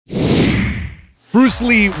Bruce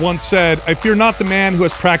Lee once said, "I fear not the man who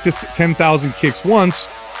has practiced 10,000 kicks once,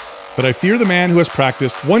 but I fear the man who has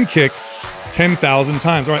practiced one kick 10,000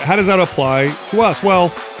 times." All right, how does that apply to us? Well,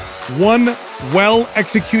 one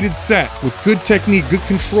well-executed set with good technique, good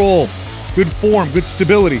control, good form, good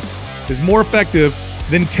stability is more effective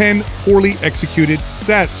than 10 poorly executed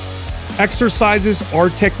sets. Exercises are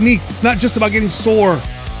techniques. It's not just about getting sore.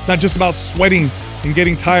 It's not just about sweating and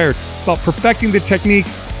getting tired. It's about perfecting the technique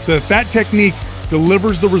so that that technique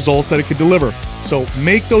delivers the results that it could deliver. So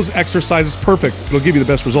make those exercises perfect. It'll give you the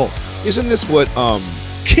best results. Isn't this what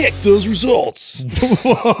kick those results?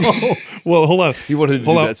 Well, hold on. He wanted to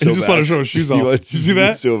do that so He just bad. wanted to show his shoes off. Did you see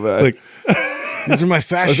that? So bad. Like, these are my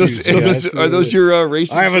fast shoes. Are those your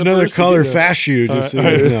racing? I have another slippers? color fast shoe. Just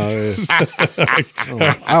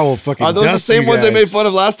I will fucking. Are those the dust same you ones I guys. made fun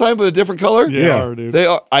of last time, but a different color? yeah, dude. They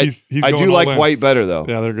are. I He's I going do all like in. white better though.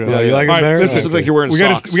 Yeah, they're good. Yeah, you like All it right, better? listen, This looks like you're wearing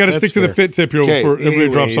socks. we got to That's stick to the fair. fit tip here Okay. before everybody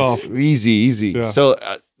drops Anyways. off. Easy. Yeah. So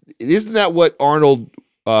isn't that what Arnold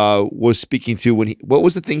was speaking to when what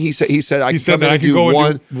was the thing he said? He said He said that I can go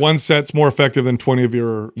and do one set's more effective than 20 of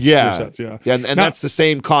your sets. Yeah, and Now, that's the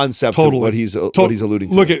same concept totally. of what he's alluding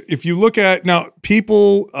to. Look at if you look at now,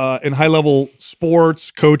 people in high level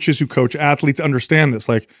sports coaches who coach athletes understand this.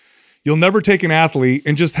 Like, you'll never take an athlete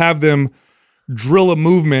and just have them drill a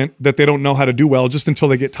movement that they don't know how to do well just until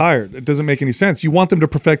they get tired. It doesn't make any sense. You want them to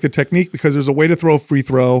perfect the technique because there's a way to throw a free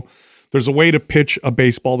throw, there's a way to pitch a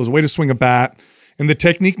baseball, there's a way to swing a bat. And the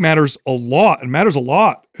technique matters a lot. It matters a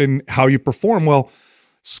lot in how you perform. Well,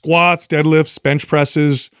 squats, deadlifts, bench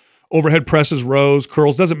presses, overhead presses, rows,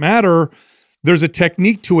 curls, doesn't matter. There's a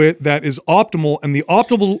technique to it that is optimal. And the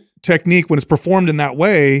optimal technique, when it's performed in that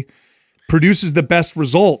way, produces the best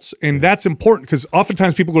results. And that's important because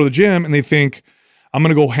oftentimes people go to the gym and they think, I'm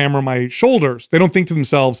going to go hammer my shoulders. They don't think to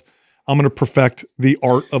themselves, I'm going to perfect the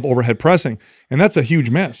art of overhead pressing. And that's a huge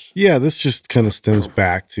miss. Yeah, this just kind of stems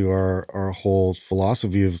back to our whole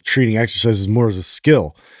philosophy of treating exercises more as a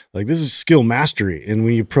skill. Like, this is skill mastery. And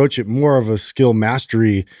when you approach it more of a skill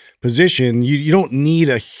mastery position, you don't need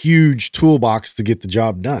a huge toolbox to get the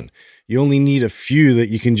job done. You only need a few that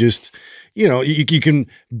you can just, you can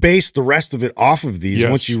base the rest of it off of these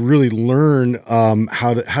once you really learn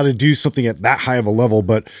how to do something at that high of a level.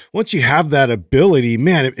 But once you have that ability,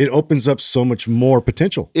 man, it opens up so much more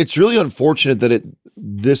potential. It's really unfortunate that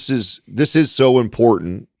this is so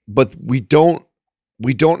important, but we don't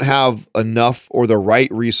have enough or the right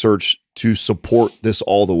research to support this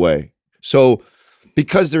all the way. So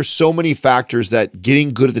because there's so many factors that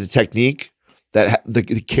getting good at the technique, that the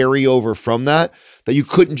carryover from that you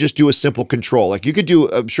couldn't just do a simple control. Like, you could do,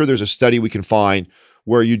 I'm sure there's a study we can find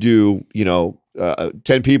where you do,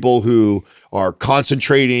 10 people who are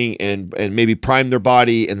concentrating and maybe prime their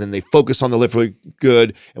body, and then they focus on the lift really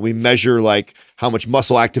good, and we measure like how much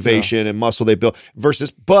muscle activation and muscle they build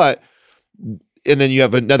versus, and then you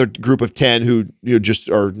have another group of 10 who just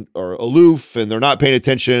are aloof and they're not paying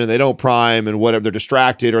attention and they don't prime and whatever, they're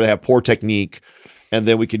distracted or they have poor technique. And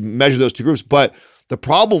then we could measure those two groups. But the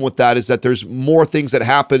problem with that is that there's more things that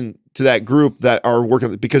happen to that group that are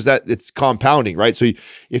working because it's compounding, right? So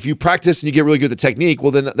if you practice and you get really good at the technique,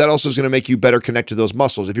 well, then that also is going to make you better connect to those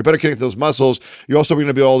muscles. If you're better connected to those muscles, you're also going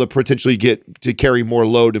to be able to potentially get to carry more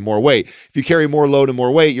load and more weight. If you carry more load and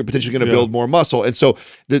more weight, you're potentially going to build more muscle. And so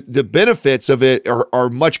the benefits of it are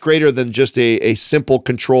much greater than just a simple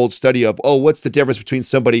controlled study of, what's the difference between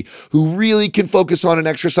somebody who really can focus on an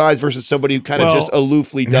exercise versus somebody who kind of just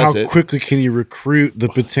aloofly does it. How quickly can you recruit the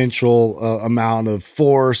potential amount of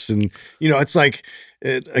force? And, it's like,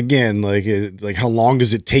 like how long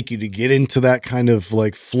does it take you to get into that kind of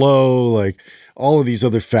like flow, like all of these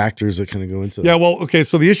other factors that kind of go into that. Yeah, well, okay,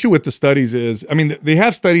 so the issue with the studies is, I mean, they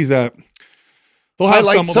have studies that they'll have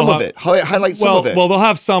highlight some of it. Highlight some of it. Well, they'll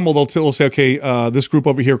have some where they'll say, okay, this group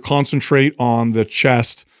over here concentrate on the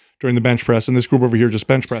chest during the bench press, and this group over here just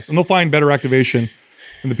bench press. And they'll find better activation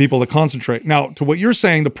in the people that concentrate. Now, to what you're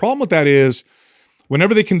saying, the problem with that is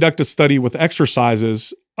whenever they conduct a study with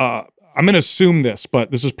exercises, I'm going to assume this, but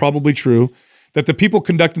this is probably true, that the people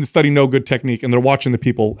conducting the study know good technique and they're watching the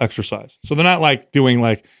people exercise. So they're not like doing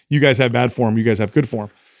like, you guys have bad form, you guys have good form.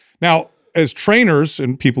 Now, as trainers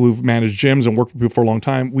and people who've managed gyms and worked with people for a long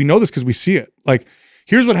time, we know this because we see it. Like,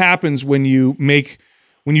 here's what happens when you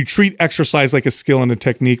treat exercise like a skill and a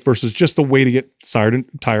technique versus just a way to get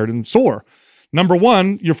tired and sore. Number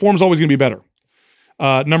one, your form's always going to be better.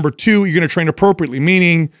 Number two, you're going to train appropriately,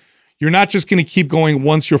 meaning you're not just going to keep going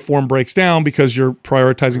once your form breaks down because you're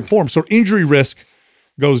prioritizing form. So injury risk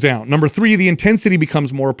goes down. Number three, the intensity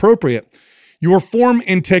becomes more appropriate. Your form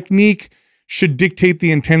and technique should dictate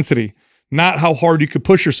the intensity, not how hard you could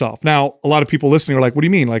push yourself. Now, a lot of people listening are like, what do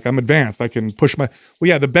you mean? Like, I'm advanced. I can push my, well,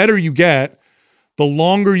 yeah, the better you get, the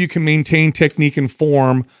longer you can maintain technique and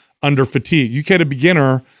form under fatigue. You get a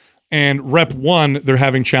beginner and rep 1, they're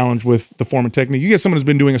having challenge with the form and technique. You get someone who's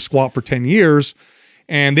been doing a squat for 10 years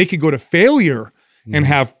and they could go to failure and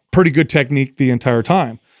have pretty good technique the entire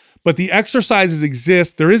time. But the exercises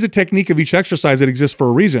exist. There is a technique of each exercise that exists for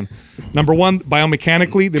a reason. Number one,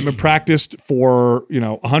 biomechanically, they've been practiced for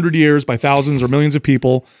 100 years by thousands or millions of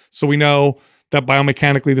people. So we know that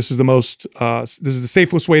biomechanically, this is the most, this is the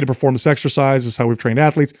safest way to perform this exercise. This is how we've trained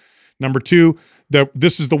athletes. Number two,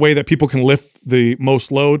 this is the way that people can lift the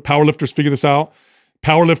most load. Powerlifters figure this out.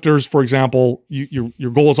 Powerlifters, for example,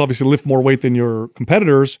 your goal is obviously to lift more weight than your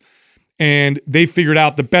competitors. And they figured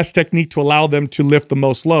out the best technique to allow them to lift the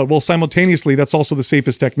most load. Well, simultaneously, that's also the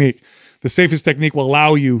safest technique. The safest technique will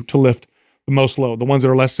allow you to lift the most load. The ones that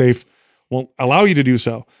are less safe won't allow you to do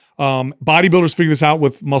so. Bodybuilders figure this out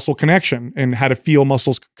with muscle connection and how to feel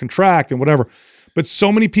muscles contract and whatever. But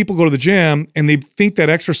so many people go to the gym and they think that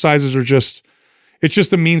exercises are just, it's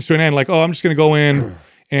just a means to an end. Like, oh, I'm just going to go in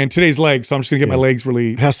and today's legs, so I'm just going to get my legs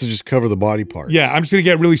really. It has to just cover the body parts. Yeah, I'm just going to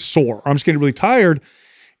get really sore. Or I'm just going to get really tired.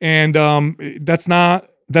 And that's not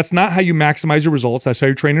how you maximize your results. That's how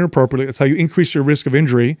you're training appropriately. That's how you increase your risk of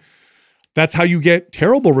injury. That's how you get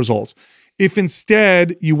terrible results. If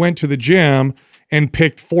instead you went to the gym and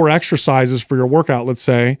picked 4 exercises for your workout, let's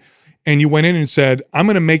say, and you went in and said, I'm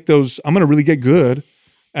going to really get good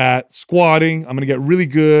at squatting. I'm going to get really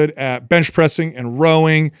good at bench pressing and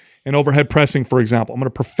rowing and overhead pressing, for example. I'm going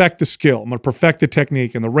to perfect the skill. I'm going to perfect the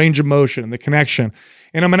technique and the range of motion and the connection.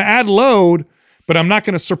 And I'm going to add load, but I'm not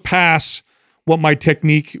going to surpass what my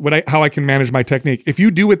technique, how I can manage my technique. If you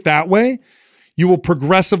do it that way, you will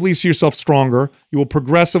progressively see yourself stronger. You will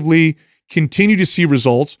progressively continue to see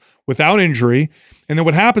results without injury. And then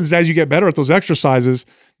what happens is as you get better at those exercises,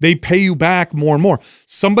 they pay you back more and more.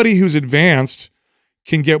 Somebody who's advanced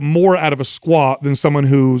can get more out of a squat than someone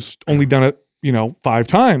who's only done it, 5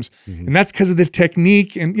 times. And that's because of the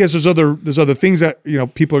technique. And yes, there's other things that,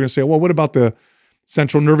 people are going to say, well, what about the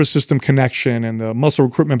central nervous system connection and the muscle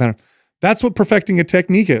recruitment pattern? That's what perfecting a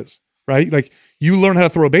technique is, right? Like you learn how to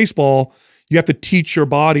throw a baseball, you have to teach your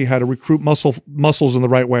body how to recruit muscles in the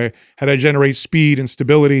right way, how to generate speed and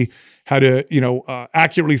stability, how to,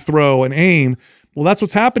 accurately throw and aim. Well, that's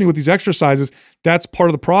what's happening with these exercises. That's part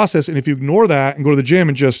of the process. And if you ignore that and go to the gym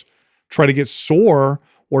and just try to get sore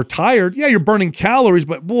or tired, yeah, you're burning calories,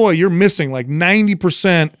 but boy, you're missing like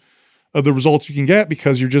 90% of the results you can get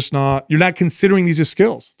because you're not considering these as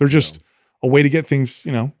skills. They're just a way to get things,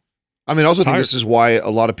 I mean, I also think this is why a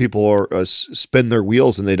lot of people are spin their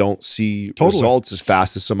wheels and they don't see results as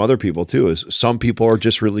fast as some other people too. Is some people are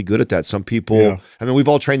just really good at that. Some people, I mean, we've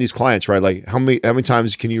all trained these clients, right? Like how many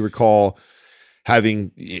times can you recall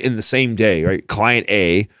having in the same day, right? Client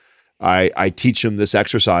A, I teach them this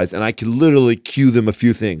exercise and I can literally cue them a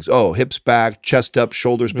few things. Oh, hips back, chest up,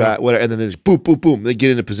 shoulders back, whatever. And then there's boom, boom, boom. They get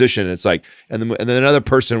into position. And it's like, and then another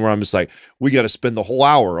person where I'm just like, we got to spend the whole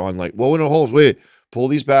hour on like, well, no, hold, wait, pull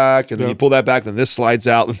these back. And then you pull that back, then this slides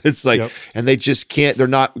out. And it's like, and they just can't, they're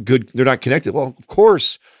not good. They're not connected. Well, of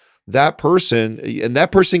course, that person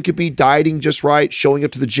could be dieting just right, showing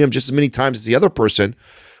up to the gym just as many times as the other person,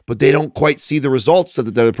 but they don't quite see the results that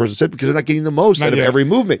the other person said because they're not getting the most out of every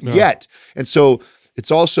movement yet. And so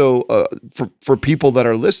it's also for people that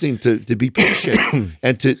are listening to be patient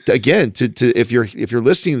and to if you're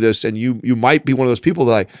listening to this and you might be one of those people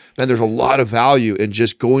that like, man, there's a lot of value in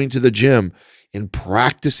just going to the gym and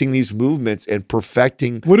practicing these movements and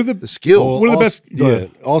perfecting the skill. Well, what are the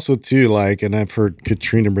best? Also too, like, and I've heard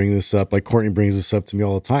Katrina bring this up, like Courtney brings this up to me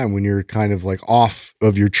all the time when you're kind of like off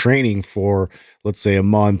of your training for, let's say, a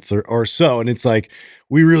month or so. And it's like,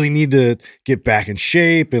 we really need to get back in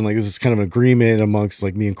shape. And like, this is kind of an agreement amongst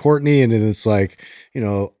like me and Courtney. And then it's like,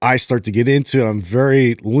 I start to get into it. I'm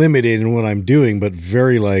very limited in what I'm doing, but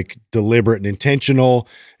very like deliberate and intentional.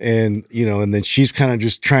 And, and then she's kind of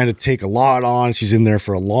just trying to take a lot on. She's in there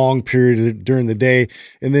for a long period during the day.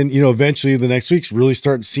 And then, eventually the next week's really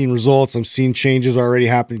starting seeing results. I'm seeing changes already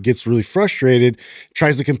happen, gets really frustrated,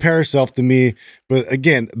 tries to compare herself to me. But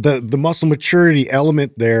again, the muscle maturity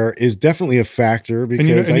element there is definitely a factor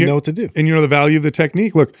because I know what to do. And the value of the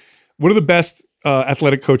technique. Look, what do the best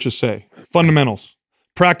athletic coaches say? Fundamentals.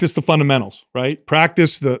 Practice the fundamentals, right?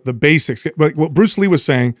 Practice the basics. Like what Bruce Lee was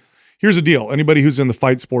saying, here's the deal. Anybody who's in the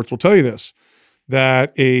fight sports will tell you this,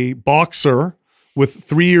 that a boxer with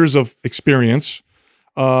 3 years of experience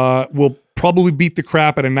will probably beat the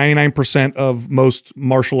crap out of 99% of most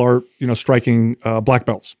martial art, striking black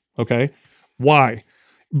belts, okay? Why?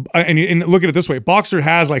 and look at it this way. Boxer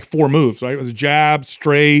has like 4 moves, right? It was jab,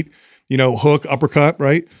 straight, hook, uppercut,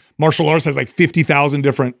 right? Martial arts has like 50,000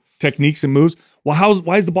 different techniques and moves. Well,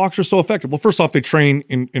 why is the boxer so effective? Well, first off, they train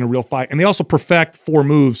in a real fight, and they also perfect 4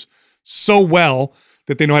 moves so well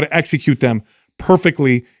that they know how to execute them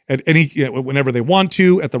perfectly at whenever they want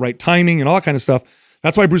to, at the right timing and all that kind of stuff.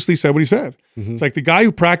 That's why Bruce Lee said what he said. It's like the guy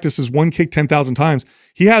who practices one kick 10,000 times,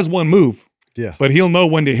 he has one move, but he'll know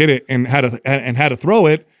when to hit it and how to throw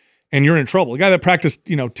it, and you're in trouble. The guy that practiced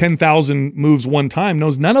 10,000 moves one time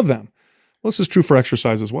knows none of them. Well, this is true for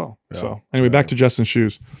exercise as well. Yeah. So anyway, back to Justin's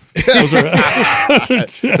shoes. Those are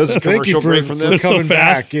a commercial break from them. Coming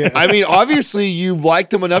back. Yeah. I mean, obviously you liked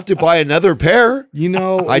them enough to buy another pair.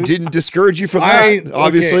 I didn't discourage you from that.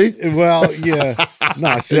 Obviously. Okay. Well, yeah.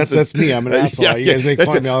 No, see, that's me. I'm an asshole. You guys make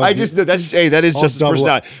fun of me. That is just his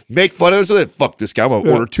personality. Make fun of us. So fuck this guy. I'm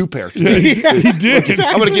gonna order 2 pairs. Yeah, he did.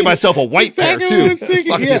 I'm gonna give myself a white pair too.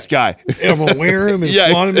 Fuck this guy. I'm gonna wear him and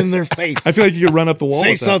flaunt him in their face. I feel like you could run up the wall.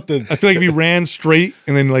 Say something. I feel like if you ran straight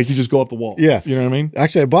and then like you just go up the wall. Yeah. You know what I mean?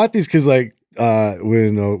 Actually, I bought these because like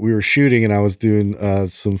when we were shooting and I was doing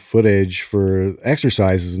some footage for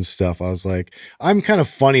exercises and stuff, I was like, I'm kind of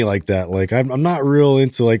funny like that. Like I'm not real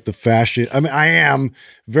into like the fashion. I mean, I am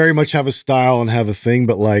very much have a style and have a thing,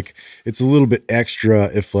 but like it's a little bit extra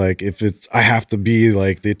if it's I have to be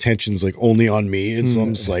like the attention's like only on me, and so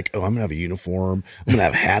I'm just like, oh, I'm gonna have a uniform, I'm gonna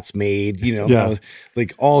have hats made,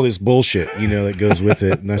 like all this bullshit, that goes with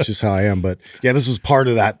it, and that's just how I am. But yeah, this was part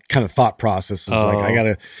of that kind of thought process. It's like I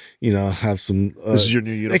gotta have some. This is your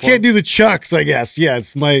new uniform. I can't do the chucks, I guess. Yeah,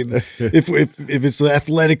 it's my if it's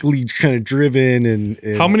athletically kind of driven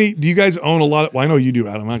and how many do you guys own? A lot. Well, I know you do,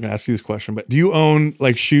 Adam. I'm not gonna ask you this question, but do you own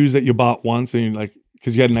like shoes that you bought once and you like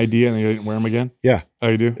because you had an idea and then you didn't wear them again? Yeah. Oh,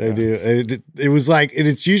 you do? I do. It was like, and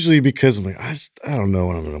it's usually because I'm like, I don't know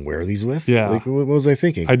what I'm gonna wear these with. Yeah. Like, what was I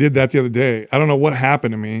thinking? I did that the other day. I don't know what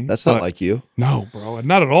happened to me. That's not like you. No, bro,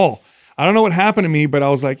 not at all. I don't know what happened to me, but I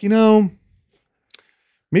was like,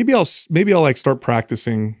 maybe I'll like start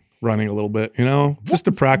practicing running a little bit, just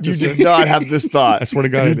to practice. You did not have this thought. I swear to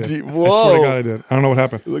God I did. Whoa. I swear to God I did. I don't know what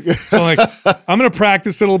happened. So I'm like, I'm going to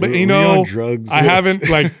practice it a little bit. On drugs. I haven't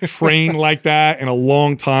like trained like that in a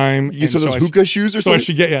long time. You get some of those hookah shoes or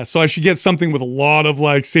something? So I should get something with a lot of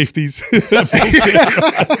like safeties. A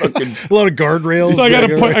lot of guardrails. So I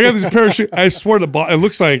got this pair of shoes. I swear it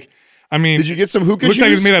looks like, did you get some hookah shoes? It looks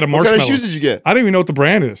like it's made out of marshmallows. What kind of shoes did you get? I don't even know what the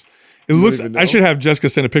brand is. It looks. I should have Jessica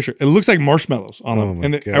send a picture. It looks like marshmallows on them.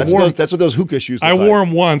 And that's what those hookah shoes. I wore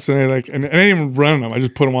them once, and I didn't even run them. I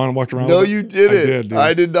just put them on and walked around. No, with you didn't.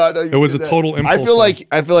 I did not know. It was a total impulse. I feel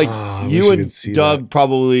like you and Doug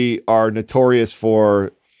probably are notorious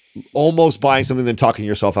for almost buying something then talking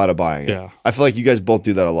yourself out of buying it. Yeah. I feel like you guys both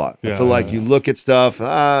do that a lot. I feel like you look at stuff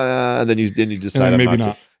and then you decide maybe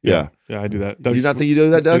not to. Yeah, I do that. Do you not think you do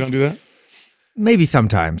that, Doug? You don't do that? Maybe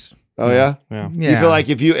sometimes. Oh yeah? Yeah. You feel like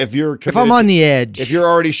if you're committed, if I'm on the edge, if you're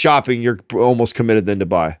already shopping, you're almost committed then to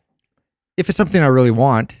buy. If it's something I really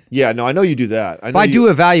want. Yeah, no, I know you do that. But I do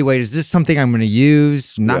evaluate, is this something I'm going to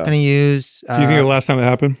use, not going to use? Do you think the last time that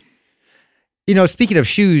happened? Speaking of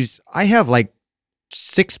shoes, I have like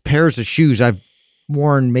 6 pairs of shoes I've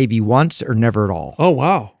worn maybe once or never at all. Oh,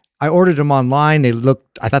 wow. I ordered them online.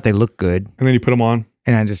 I thought they looked good. And then you put them on?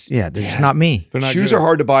 And they're just not me. They're not Shoes good. are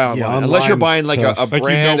hard to buy online unless you're buying like a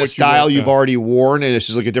brand, a style you've already worn, and it's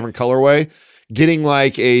just like a different colorway. Getting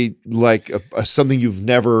like a something you've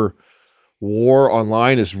never wore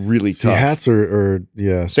online is really tough. Hats are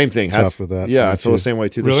same thing. Hats with that. Yeah, I feel the same way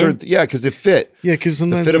too. Really? Because they fit. Yeah, because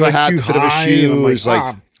sometimes the fit of a hat, the fit of a shoe is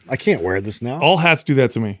like. I can't wear this now. All hats do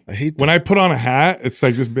that to me. I hate that. When I put on a hat, it's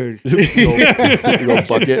like this big. Little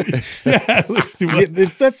bucket. Yeah, it looks too much.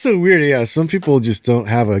 That's so weird. Yeah, some people just don't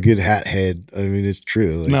have a good hat head. I mean, it's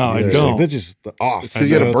true. Like, no, I don't. Like, that's just off. Because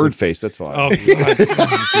you got a bird face. That's why. Oh, God.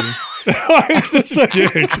 Why are you such a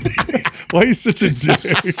dick? Why are you such a dick?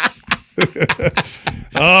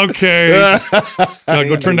 Okay.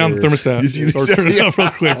 Go turn down the thermostat. Or turn it up real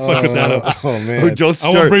quick. Fuck that up. Oh, man. Don't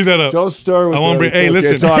start. I won't bring that up. Don't start with I won't bring. Hey,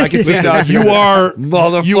 listen. I can see now. You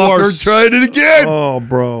are trying it again. Oh,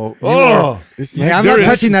 bro. I'm not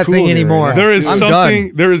touching that thing anymore. There is I'm something.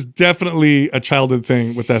 done. There is definitely a childhood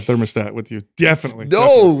thing with that thermostat with you. Definitely.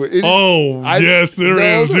 No. Yes, there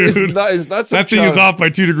is, dude. It's not that thing is off by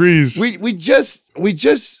 2 degrees. We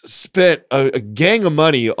just spent a gang of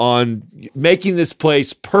money on making this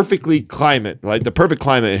place perfectly climate, like the perfect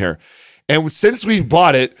climate in here. And since we've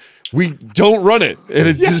bought it, we don't run it. And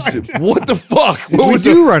it's just, what the fuck? We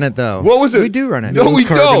do run it though. What was it? We do run it. No, we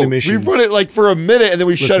don't. Emissions. We run it like for a minute and then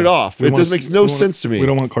we shut it off. It just makes no sense to me. We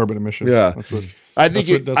don't want carbon emissions. Yeah. I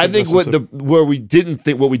think what we didn't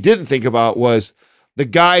think about was the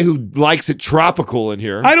guy who likes it tropical in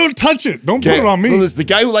here. I don't touch it. Don't put it on me. Well, listen, the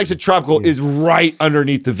guy who likes it tropical is right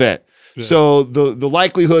underneath the vent. Yeah. So the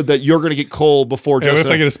likelihood that you're going to get cold before Justin. What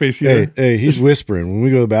if I get a space heater? Hey, he's whispering. When we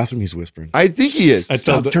go to the bathroom, he's whispering. I think he is.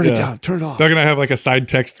 Turn it down. Turn it off. Doug and I have like a side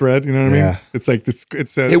text thread. You know what I mean? It's like,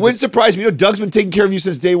 it wouldn't surprise me. You know, Doug's been taking care of you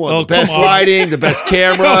since day one. The best lighting, the best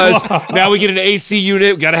cameras. Now we get an AC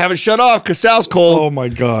unit. We got to have it shut off because Sal's cold. Oh my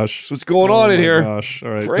gosh. That's what's going on in here. Gosh.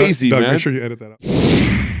 All right. Crazy, Doug, man. Make sure you edit that out.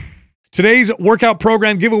 Today's workout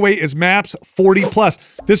program giveaway is MAPS 40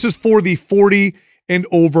 Plus. This is for the 40 and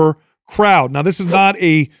over crowd. Now, this is not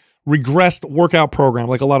a regressed workout program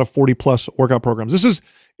like a lot of 40 plus workout programs. This is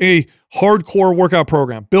a hardcore workout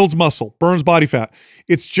program, builds muscle, burns body fat.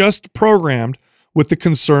 It's just programmed with the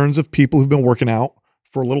concerns of people who've been working out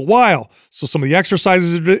for a little while. So some of the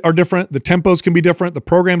exercises are different. The tempos can be different. The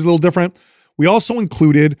program's a little different. We also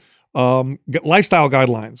included lifestyle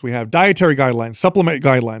guidelines. We have dietary guidelines, supplement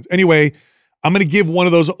guidelines. Anyway, I'm going to give one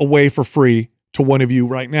of those away for free to one of you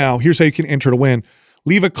right now. Here's how you can enter to win.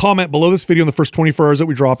 Leave a comment below this video in the first 24 hours that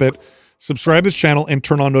we drop it. Subscribe to this channel and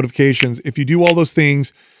turn on notifications. If you do all those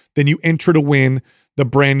things, then you enter to win the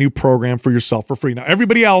brand new program for yourself for free. Now,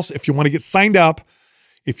 everybody else, if you want to get signed up,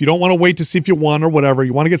 if you don't want to wait to see if you won or whatever,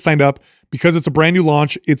 you want to get signed up, because it's a brand new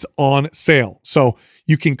launch, it's on sale. So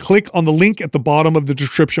you can click on the link at the bottom of the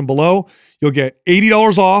description below. You'll get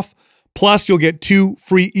 $80 off, plus you'll get 2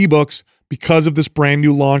 free ebooks because of this brand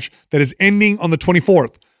new launch that is ending on the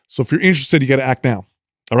 24th. So if you're interested, you got to act now.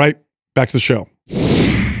 All right, back to the show.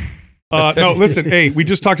 No, listen, hey, we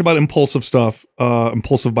just talked about impulsive stuff,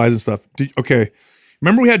 impulsive buys and stuff. Okay,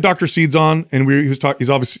 remember we had Dr. Seeds on, and he's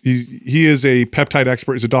obviously he is a peptide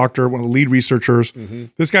expert. He's a doctor, one of the lead researchers. Mm-hmm.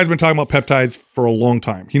 This guy's been talking about peptides for a long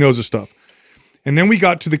time. He knows his stuff. And then we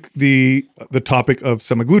got to the topic of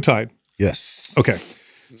semaglutide. Yes. Okay,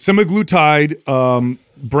 semaglutide,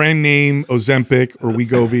 brand name Ozempic or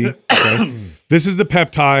Wegovy. Okay, this is the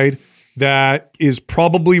peptide that is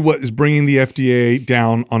probably what is bringing the FDA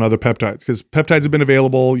down on other peptides, because peptides have been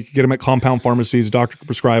available. You can get them at compound pharmacies. A doctor can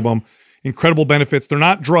prescribe them. Incredible benefits. They're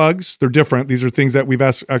not drugs. They're different. These are things that we've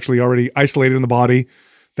actually already isolated in the body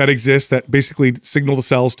that exist, that basically signal the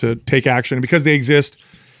cells to take action. And because they exist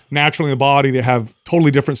naturally in the body, they have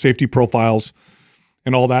totally different safety profiles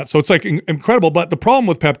and all that. So it's like incredible. But the problem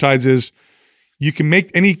with peptides is you can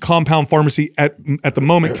make any compound pharmacy at the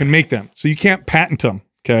moment can make them. So you can't patent them,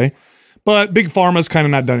 okay? But Big Pharma's kind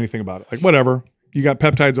of not done anything about it. Like, whatever. You got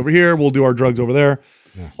peptides over here. We'll do our drugs over there.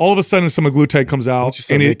 Yeah. All of a sudden, semaglutide comes out.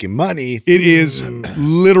 And making money. It is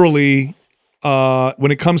literally,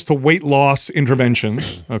 when it comes to weight loss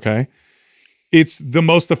interventions, okay, it's the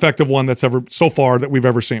most effective one that's ever, so far, that we've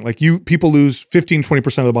ever seen. Like, people lose 15,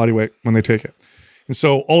 20% of the body weight when they take it. And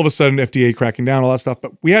so all of a sudden, FDA cracking down, all that stuff.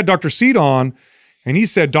 But we had Dr. Seed on, and he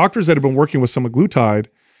said doctors that have been working with semaglutide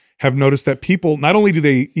have noticed that people, not only do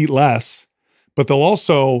they eat less, but they'll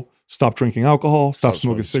also stop drinking alcohol, stop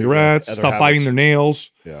smoking cigarettes, stop biting their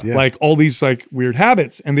nails, like all these like weird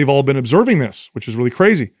habits. And they've all been observing this, which is really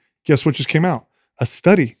crazy. Guess what just came out? A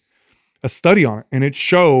study on it. And it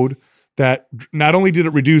showed that not only did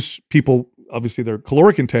it reduce people, obviously their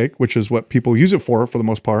caloric intake, which is what people use it for the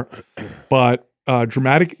most part, but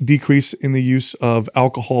dramatic decrease in the use of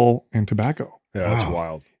alcohol and tobacco. Yeah, that's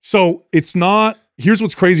wild. So it's not, here's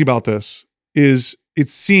what's crazy about this is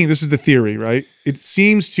this is the theory, right? It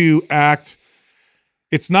seems to act,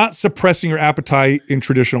 it's not suppressing your appetite in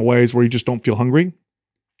traditional ways where you just don't feel hungry.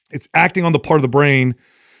 It's acting on the part of the brain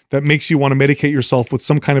that makes you want to medicate yourself with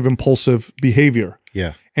some kind of impulsive behavior.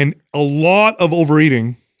 Yeah. And a lot of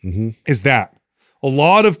overeating is that. A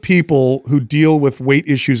lot of people who deal with weight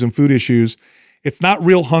issues and food issues, it's not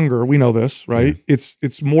real hunger. We know this, right? Yeah.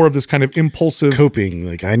 It's more of this kind of impulsive coping.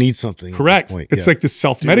 Like, I need something. Correct. It's like this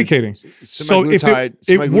self-medicating. So if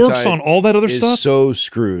it works on all that other stuff, so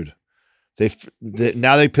screwed.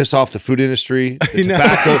 Now they piss off the food industry,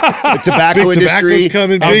 the tobacco industry,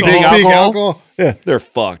 coming, big alcohol. Yeah, they're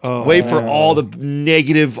fucked. Wait for all the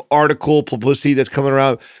negative article publicity that's coming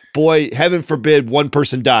around. Boy, heaven forbid one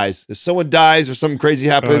person dies. If someone dies or something crazy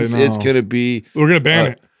happens, it's gonna be. We're gonna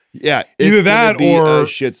ban it. Yeah, either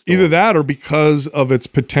that or because of its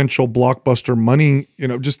potential blockbuster money,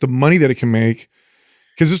 just the money that it can make.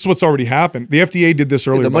 Because this is what's already happened. The FDA did this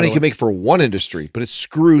earlier. The money can make for one industry, but it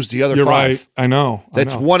screws the other 5. You're right. I know.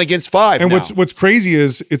 That's 1 against 5. And now. what's crazy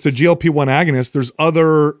is it's a GLP-1 agonist. There's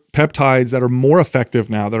other peptides that are more effective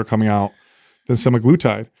now that are coming out than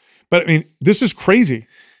semaglutide. But I mean, this is crazy.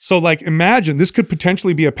 So like, imagine this could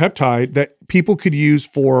potentially be a peptide that people could use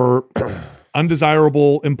for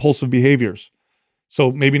undesirable impulsive behaviors. So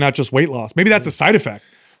maybe not just weight loss. Maybe that's a side effect.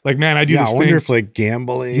 Like, man, I do this I wonder thing. if like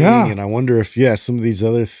gambling, Yeah. and I wonder if some of these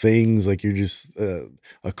other things, like you're just a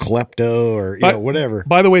klepto or you know, whatever.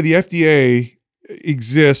 By the way, the FDA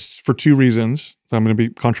exists for two reasons. So I'm going to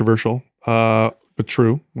be controversial, but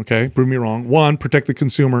true. Okay, prove me wrong. One, protect the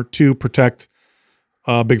consumer. Two, protect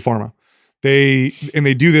big pharma. They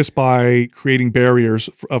do this by creating barriers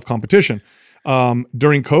of competition.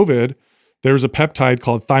 During COVID, there's a peptide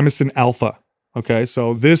called thymosin alpha. Okay,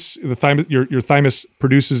 so your thymus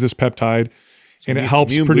produces this peptide, and it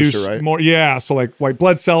helps produce booster, right? more. Yeah, so like white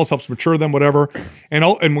blood cells helps mature them, whatever. And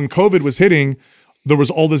when COVID was hitting, there was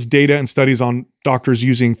all this data and studies on doctors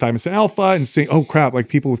using thymosin alpha and saying, oh crap, like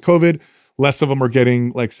people with COVID, less of them are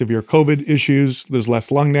getting like severe COVID issues. There's less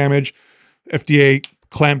lung damage. FDA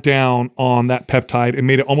clamped down on that peptide and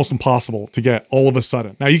made it almost impossible to get all of a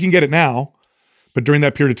sudden. Now you can get it now, but during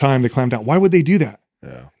that period of time, they clamped down. Why would they do that?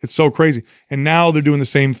 Yeah. It's so crazy. And now they're doing the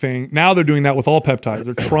same thing. Now they're doing that with all peptides.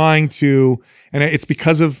 They're trying to, and it's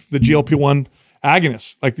because of the GLP-1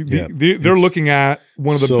 agonists. Like they're looking at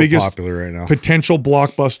one of the biggest popular right now. potential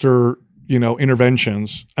blockbuster,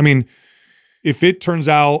 interventions. I mean, if it turns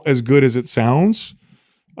out as good as it sounds,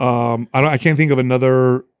 I can't think of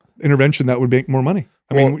another intervention that would make more money.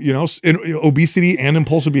 I mean, obesity and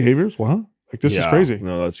impulsive behaviors. Wow. Like this is crazy.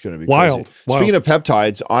 No, that's going to be wild. Crazy. Speaking of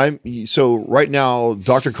peptides, so right now,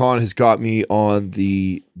 Dr. Khan has got me on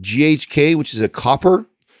the GHK, which is a copper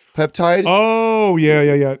peptide. Oh,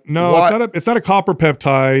 yeah. No, it's not a copper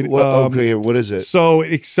peptide. Okay, what is it? So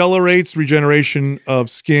it accelerates regeneration of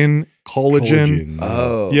skin, collagen.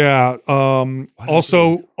 Oh. Yeah.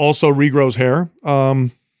 Also regrows hair.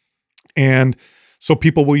 And so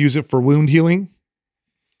people will use it for wound healing.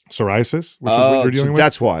 Psoriasis, which is what you're dealing with.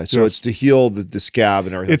 That's why. So it's to heal the scab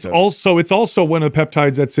and everything. It's also one of the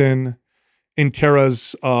peptides that's in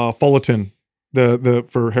Entera's follitin, the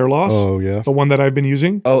for hair loss. Oh yeah, the one that I've been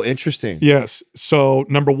using. Oh, interesting. Yes. So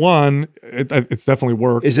number one, it's definitely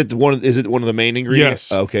worked. Is it one of the main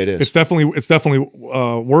ingredients? Yes. Okay, it is. It's definitely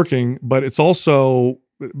working, but it's also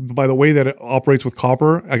by the way that it operates with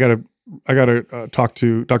copper. I gotta talk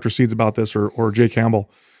to Dr. Seeds about this or Jay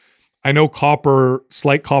Campbell. I know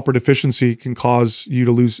slight copper deficiency can cause you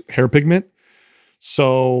to lose hair pigment.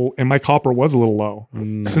 So, and my copper was a little low.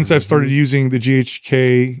 Since I've started using the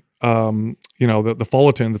GHK, the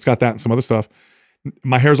follitin that's got that and some other stuff,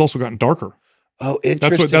 my hair's also gotten darker. Oh,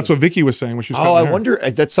 interesting. That's what Vicky was saying when she was cutting I hair. wonder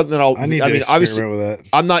if that's something I mean, obviously, with that.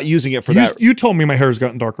 I'm not using it for that. You told me my hair has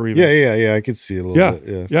gotten darker even. Yeah. I could see it a little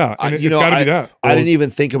bit. Yeah. And it's got to be that. I didn't even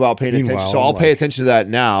think about paying attention. So I'll pay attention to that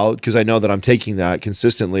now because I know that I'm taking that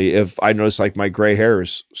consistently. If I notice like my gray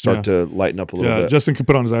hairs start to lighten up a little bit. Justin can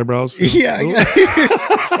put on his eyebrows. Yeah.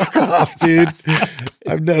 Fuck off, dude.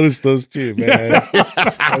 I've noticed those too, man.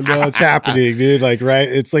 I know it's happening, dude. Like, right?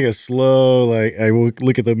 It's like a slow, like, I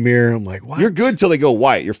look at the mirror. I'm like, what? You're good till they go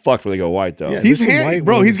white. You're fucked when they go white, though. Yeah,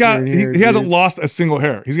 he hasn't lost a single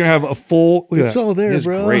hair. He's gonna have a full. It's all there,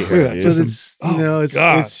 bro. Great hair. But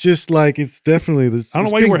it's just like it's definitely this. I don't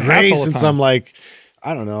know why you wear hats all the since time. I'm like,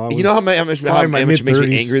 I don't know. You know how much it makes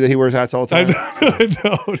me angry that he wears hats all the time. I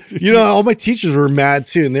know. Dude. You know, all my teachers were mad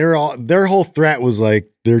too, and their whole threat was like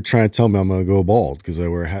they're trying to tell me I'm going to go bald because I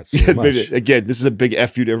wear hats so much. Again, this is a big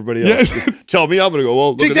F you to everybody else. Tell me I'm going to go,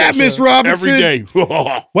 well, take that, Miss Robinson. Every day.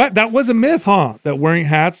 What? That was a myth, huh? That wearing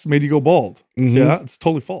hats made you go bald. Yeah, it's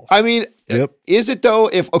totally false. I mean, is it though?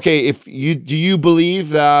 Do you believe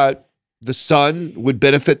that the sun would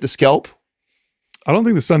benefit the scalp? I don't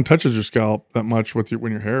think the sun touches your scalp that much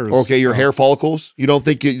when your hair is. Okay, your hair follicles. You don't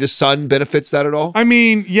think the sun benefits that at all? I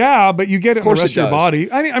mean, yeah, but you get it in the rest of your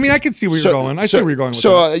body. I mean, I can see where you're going. I see where you're going with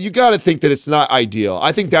that. You got to think that it's not ideal.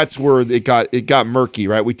 I think that's where it got murky,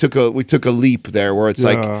 right? We took a leap there where it's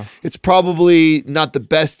like it's probably not the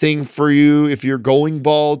best thing for you if you're going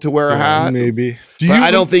bald to wear a hat. Maybe.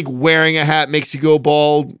 I don't think wearing a hat makes you go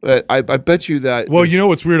bald. I bet you that. Well, you know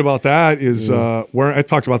what's weird about that is I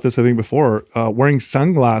talked about this I think before. Wearing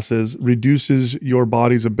sunglasses reduces your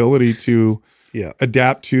body's ability to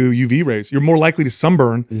adapt to UV rays. You're more likely to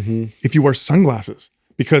sunburn if you wear sunglasses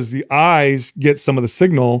because the eyes get some of the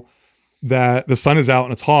signal that the sun is out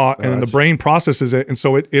and it's hot, and then the brain processes it, and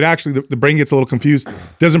so it actually the brain gets a little confused,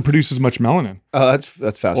 doesn't produce as much melanin. That's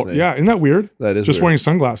fascinating. Yeah, isn't that weird? That is just weird. wearing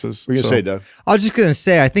sunglasses. What are you gonna say, Doug? I was just gonna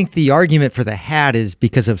say, I think the argument for the hat is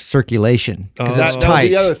because of circulation, because it's tight.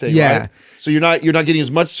 The other thing, right? So you're not getting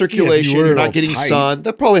as much circulation. You're not getting sun.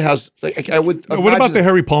 That probably has. Like, I would. What about the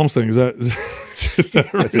hairy palms thing? Is that?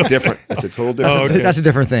 That's a different. That's a total different. okay. That's a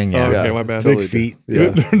different thing. Yeah. Oh, okay, Yeah, my it's bad. totally Big feet.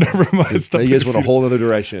 different. Yeah. Never mind. Stop You guys big went a feet. whole other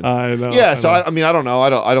direction. I know. Yeah, I so know. I mean, I don't know.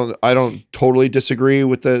 I don't totally disagree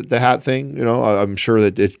with the hat thing. You know, I'm sure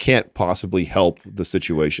that it can't possibly help the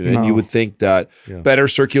situation, and No. you would think that better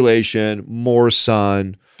circulation, more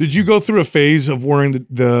sun. Did you go through a phase of wearing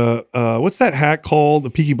the what's that hat called? The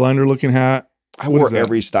Peaky Blinder looking hat? I What wore is that?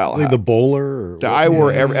 every style Like hat. the bowler. Or I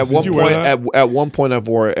wore every at Did one you wear point. that? At one point, I've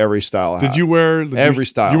wore every style hat. Did you wear the Every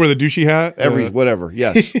style. You wear the douchey hat? every whatever?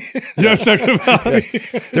 Yes. You know what I'm talking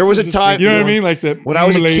about? There was a time. You know what I mean? Like that. When I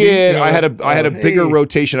was a lady, kid, you know? I had a bigger hey.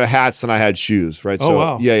 rotation of hats than I had shoes, right? Oh, So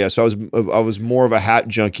wow. yeah. So I was more of a hat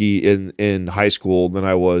junkie in high school than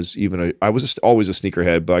I was even I was always a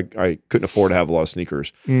sneakerhead, but I couldn't afford to have a lot of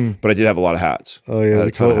sneakers. But I did have a lot of hats. Oh I yeah, had they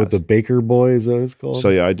a ton call of it with the hats. Baker Boy. Is that what it's called? So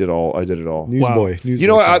yeah, I did it all. Newsboy. You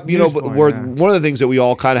know what? But Newsboy, where yeah. one of the things that we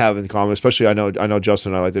all kind of have in common, especially I know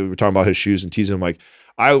Justin and I, like that we were talking about his shoes and teasing him. Like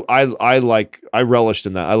I relished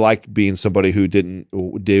in that. I liked being somebody who didn't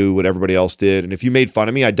do what everybody else did, and if you made fun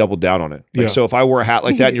of me, I doubled down on it. Like, Yeah. So if I wore a hat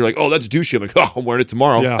like that, and you're like, "Oh, that's douchey," I'm like, "Oh, I'm wearing it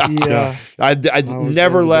tomorrow." Yeah. Yeah. I was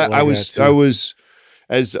never a bit let. like I that, was too. I was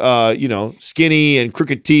as you know, skinny and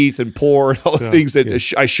crooked teeth and poor and all the things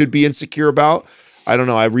that I should be insecure about. I don't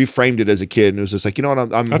know. I reframed it as a kid, and it was just like, you know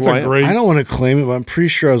what? I'm That's who I a am. great. I don't want to claim it, but I'm pretty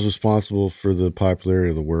sure I was responsible for the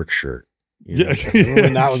popularity of the work shirt. You know? Yeah. Remember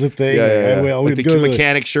when that was a thing. Yeah. I like would the go to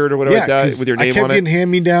mechanic shirt or whatever like that 'cause with your I name kept on it. getting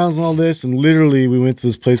hand-me-downs and all this, and literally we went to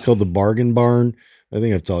this place called the Bargain Barn. I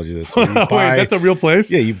think I've told you this. Where you Wait, buy- that's a real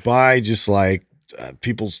place? yeah, you buy just like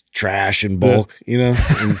people's trash in bulk, you know.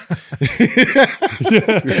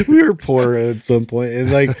 And we were poor at some point,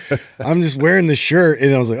 and like I'm just wearing the shirt,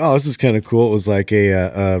 and I was like, "Oh, this is kind of cool." It was like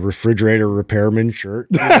a refrigerator repairman shirt.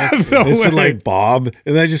 You know? No It said way. like Bob,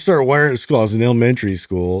 and I just started wearing it at school. I was in elementary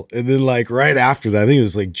school, and then like right after that, I think it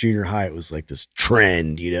was like junior high. It was like this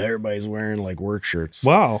trend, you know, everybody's wearing like work shirts.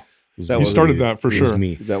 Wow. That You was started that for It was sure.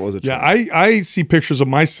 me. That was a Yeah, trend. I see pictures of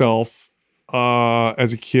myself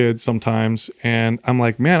as a kid sometimes, and I'm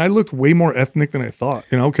like, man, I looked way more ethnic than I thought,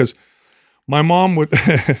 you know, because my mom would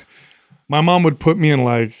put me in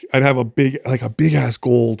like, I'd have a big ass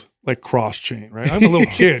gold like cross chain, right? I'm a little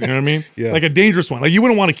kid, you know what I mean? Yeah. Like a dangerous one. Like you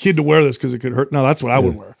wouldn't want a kid to wear this because it could hurt. No, that's what I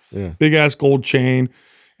would wear. Yeah. Big ass gold chain,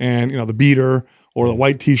 and you know the beater or the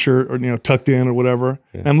white T-shirt or you know tucked in or whatever.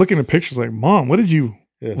 And I'm looking at pictures like, Mom, why'd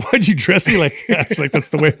you dress me like that? She's like, that's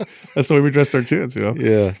the way we dressed our kids, you know?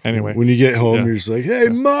 Yeah. Anyway. when you get home, Yeah. you're just like, "Hey,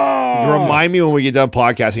 Mom!" Remind me when we get done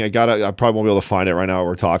podcasting. I probably won't be able to find it right now while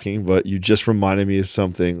we're talking, but you just reminded me of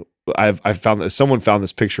something. I found that someone found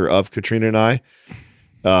this picture of Katrina and I.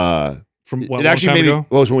 From what, It long actually time made me. ago?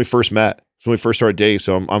 Well, it was when we first met. It was when we first started dating.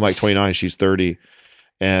 So I'm like 29, she's 30,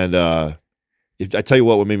 and if I tell you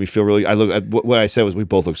what made me feel really. I look at what I said was we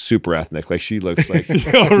both look super ethnic. Like she looks like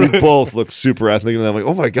we both look super ethnic, and I'm like,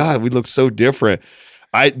 oh my god, we look so different.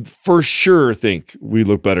 I for sure think we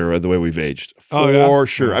look better the way we've aged. Oh, yeah? For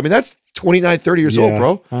sure. I mean, that's 29, 30 years Yeah. old,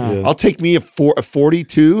 bro. Yeah. I'll take me a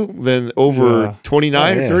 42 than over Yeah. 29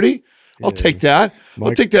 Oh, or yeah. 30. I'll take that.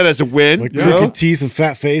 I'll take that as a win. Like you know? crooked teeth and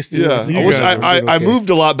fat face. Too. Yeah, You I, was, guys I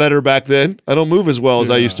moved a lot better back then. I don't move as well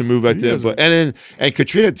as I used to move back You then. guys But and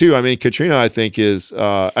Katrina too. I mean, Katrina, I think is.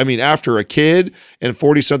 I mean, after a kid and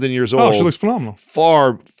 40-something years old, Oh, she looks phenomenal.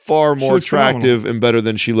 far more looks attractive and better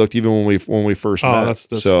than she looked even when we first Oh,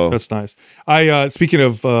 met. that's nice. I speaking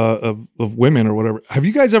of women or whatever, have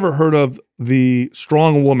you guys ever heard of the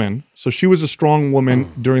strong woman? So she was a strong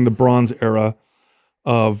woman during the Bronze Era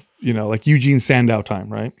of, you know, like Eugene Sandow time,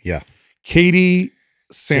 right? Yeah. Katie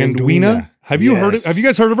Sandwina. Sandwina. Have you heard it? Yes. Have you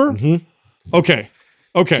guys heard of her? Mhm. Okay.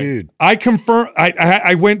 Dude. I confirm.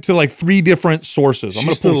 I went to like 3 different sources. She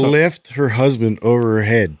used to lift her husband over her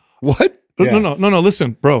head. What? Yeah. No.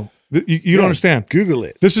 Listen, bro. You don't understand. Google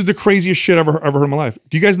it. This is the craziest shit I've ever heard in my life.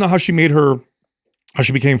 Do you guys know how she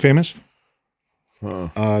became famous?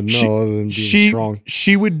 No, other than being strong.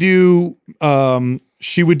 She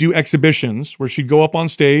would do exhibitions where she'd go up on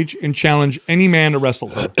stage and challenge any man to wrestle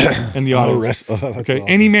her in the audience. That's Okay, awesome.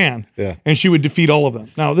 any man. Yeah. And she would defeat all of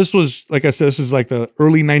them. Now, this was, like I said, this is like the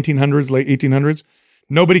early 1900s, late 1800s.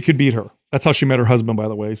 Nobody could beat her. That's how she met her husband, by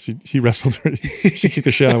the way. He wrestled her. She kicked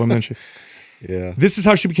the shit out of him. Then Yeah. this is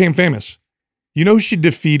how she became famous. You know who she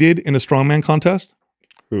defeated in a strongman contest?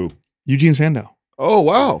 Who? Eugene Sandow. Oh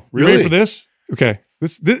wow! You Really? ready for this? Okay.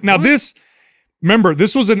 Remember,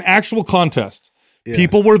 this was an actual contest. Yeah.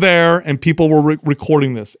 People were there and people were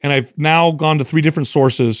recording this. And I've now gone to 3 different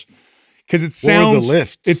sources because it What were the sounds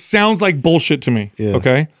lifts? it sounds like bullshit to me. Yeah.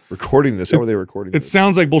 Okay. Recording this? How are they recording It this?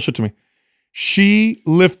 sounds like bullshit to me. She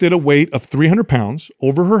lifted a weight of 300 pounds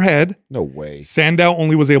over her head. No way. Sandow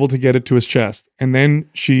only was able to get it to his chest. And then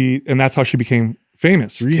that's how she became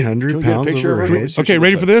famous. 300 Can we get a pounds picture over of her her? head? Okay,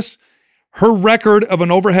 ready for this? Her record of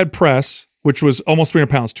an overhead press, which was almost 300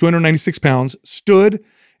 pounds, 296 pounds, stood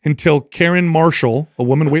until Karen Marshall, a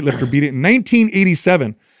woman weightlifter, beat it in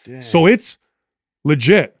 1987. Dang. So it's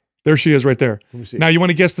legit. There she is right there. Now, you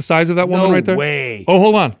want to guess the size of that woman right there? No way. Oh,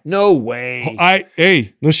 hold on. No way.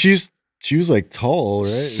 No, she was like tall,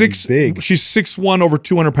 right? Big. She's 6'1", over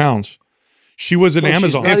 200 pounds. She was an Bro, she's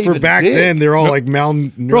Amazon. not And for even back big. then, they're all No. like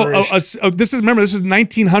malnourished. Bro, this is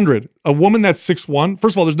 1900. A woman that's 6'1".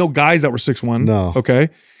 First of all, there's no guys that were 6'1". No. Okay.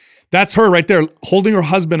 That's her right there, holding her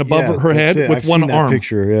husband above Yeah, her head that's it. with I've one seen that arm.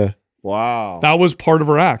 picture, yeah. Wow. That was part of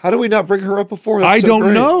her act. How do we not bring her up before? That's I so don't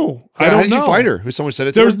great. know. I How don't did know. you find her? Who someone said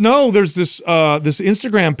it to There's her? there's this this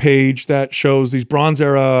Instagram page that shows these Bronze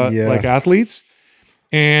Era Yeah. like athletes,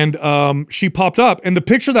 and she popped up. And the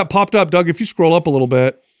picture that popped up, Doug, if you scroll up a little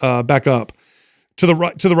bit, back up to the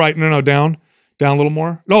right, no, down a little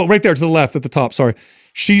more. No, right there to the left at the top. Sorry,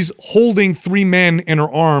 she's holding 3 men in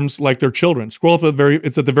her arms like they're children. Scroll up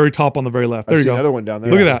it's at the very top on the very left. There I you see go. another one down there.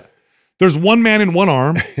 Look at that. There's 1 man in one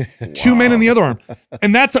arm, 2 men in the other arm,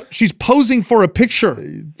 and she's posing for a picture.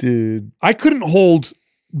 Dude. I couldn't hold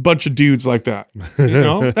a bunch of dudes like that. You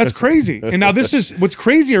know, that's crazy. And now this is what's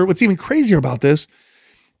crazier. What's even crazier about this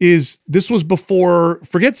is this was before.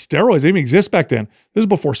 Forget steroids; they didn't even exist back then. This is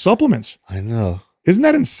before supplements. I know. Isn't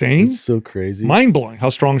that insane? It's so crazy. Mind blowing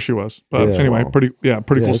how strong she was. But Yeah, anyway, wow. pretty cool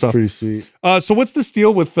that's stuff. pretty sweet. So what's this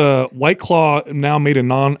deal with White Claw now made a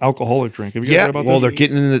non-alcoholic drink? Have you guys Yeah, read about well,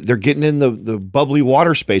 this? they're getting in the bubbly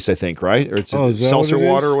water space, I think, right? Or it's Oh, is that seltzer what it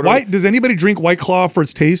is? water or whatever. Why does anybody drink White Claw for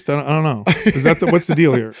its taste? I don't know. Is that what's the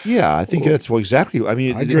deal here? Yeah, I think that's exactly. I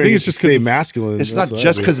mean, I the drink thing it is, it's to just 'cause stay it's- masculine. it's That's not what I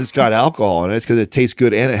just do. because it's got alcohol in it. It's because it tastes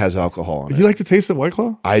good and it has alcohol in it. You like the taste of White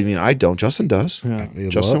Claw? I mean, I don't. Justin does. Yeah.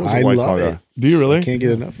 Justin was a I White love Claw it. guy. Do you really? I can't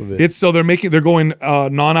get enough of it. It's so they're going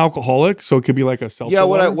non-alcoholic, so it could be like a seltzer. Yeah,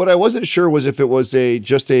 water? what I wasn't sure was if it was a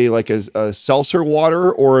seltzer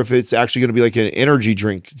water or if it's actually going to be like an energy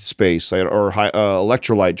drink space or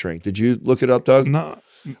electrolyte drink. Did you look it up, Doug? No.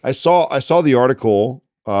 I saw the article.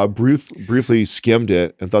 Briefly skimmed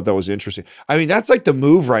it and thought that was interesting. I mean, that's like the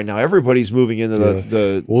move right now. Everybody's moving into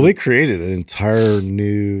the Well, they created an entire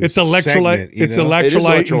new. It's electrolyte. segment, you It's know? It is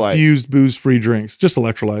electrolyte electrolyte. infused booze-free drinks, just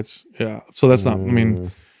electrolytes. Yeah. So that's not. I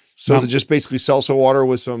mean, So is it just basically seltzer water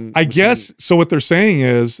with some? I guess so. What they're saying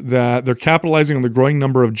is that they're capitalizing on the growing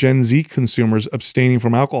number of Gen Z consumers abstaining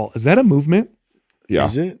from alcohol. Is that a movement? Yeah.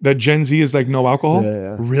 Is it? That Gen Z is like no alcohol?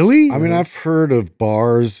 Yeah. Really? I mean, I've heard of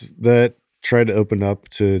bars that try to open up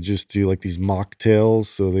to just do like these mocktails,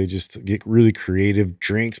 so they just get really creative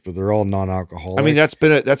drinks, but they're all non-alcoholic. I mean,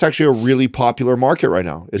 that's actually a really popular market right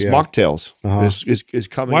now. It's Yeah. mocktails. Uh-huh. Is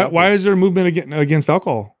coming. why? up. Why is there a movement against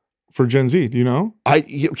alcohol for Gen Z? Do you know?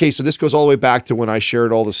 Okay, so this goes all the way back to when I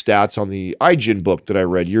shared all the stats on the iGen book that I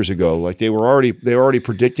read years ago. Like they were already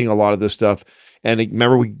predicting a lot of this stuff. And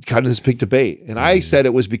remember, we got into this big debate, and I said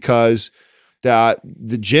it was because that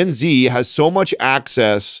the Gen Z has so much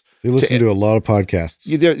access. they listen to a lot of podcasts.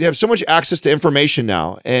 They have so much access to information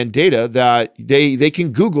now and data that they can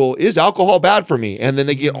Google, is alcohol bad for me? And then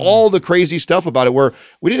they get all the crazy stuff about it where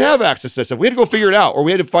we didn't have access to that stuff. We had to go figure it out, or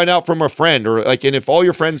we had to find out from a friend, or like, and if all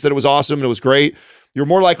your friends said it was awesome and it was great, you're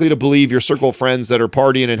more likely to believe your circle of friends that are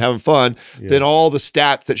partying and having fun than all the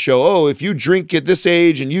stats that show, oh, if you drink at this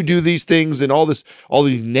age and you do these things and all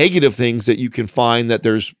these negative things that you can find that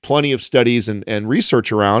there's plenty of studies and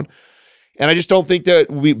research around. And I just don't think that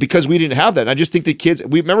because we didn't have that. And I just think that kids,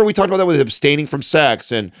 we talked about that with abstaining from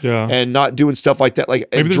sex and not doing stuff like that, like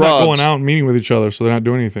Maybe they're drugs. not going out and meeting with each other, so they're not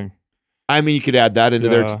doing anything. I mean, you could add that into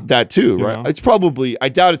that too, right? Yeah. It's probably, I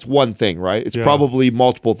doubt it's one thing, right? It's probably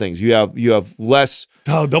multiple things. You have less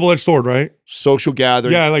Double-edged sword, right? social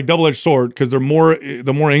gathering. Yeah, like double-edged sword, because they're more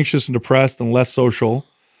anxious and depressed and less social,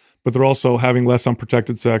 but they're also having less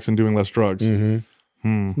unprotected sex and doing less drugs.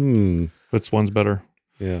 Which one's better?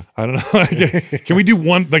 Yeah. I don't know. Can we do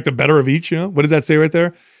one, like the better of each? You know, what does that say right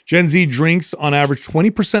there? Gen Z drinks on average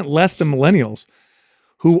 20% less than millennials,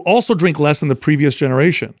 who also drink less than the previous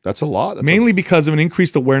generation. That's a lot. That's Mainly because of an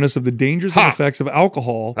increased awareness of the dangers and effects of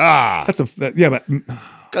alcohol. But God,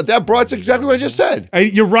 that's exactly what I just said.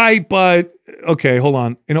 you're right, but okay, hold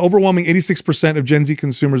on. An overwhelming 86% of Gen Z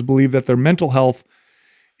consumers believe that their mental health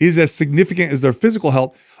is as significant as their physical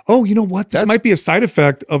health. Oh, you know what? This might be a side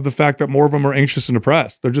effect of the fact that more of them are anxious and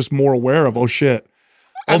depressed. They're just more aware of, oh shit.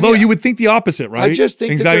 Although you would think the opposite, right? I just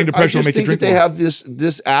think anxiety and depression will make you drink that they more. have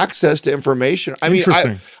this access to information. I mean,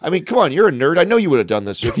 Interesting. I mean, come on, you're a nerd. I know you would have done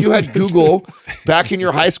this. If you had Google back in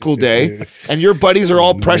your high school day, and your buddies are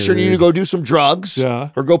all pressuring you to go do some drugs,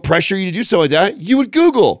 or go pressure you to do something like that, you would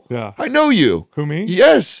Google. Yeah. I know you. Who, me?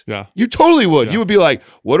 Yes. Yeah. You totally would. Yeah. You would be like,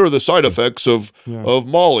 what are the side effects of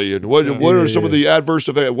Molly, and what are some of the adverse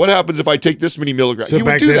effects? What happens if I take this many milligrams? So you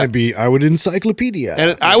back would do then that. it'd be, I would encyclopedia.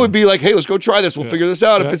 And I would be like, hey, let's go try this. We'll figure this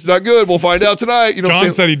out. If it's not good, we'll find out tonight. You know what I'm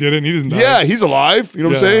John saying? said he did it and he doesn't die. Yeah, he's alive. You know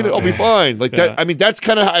what I'm saying? I'll be fine. Like that. I mean, that's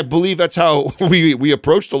kind of, I believe that's how we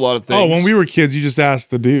approached a lot of things. Oh, when we were kids, you just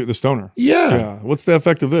asked the stoner. Yeah. What's the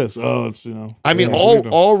effect of this? Oh, it's, you know. I mean,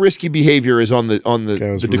 all risky behavior is on the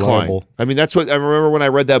decline. reliable. I mean, that's what I remember when I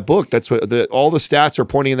read that book. That's what all the stats are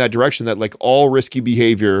pointing in that direction, that like all risky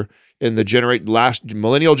behavior in the last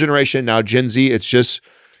millennial generation, now Gen Z,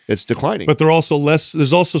 it's declining. But they're also less,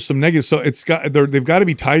 there's also some negatives. So they've got to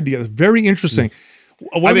be tied together. Very interesting.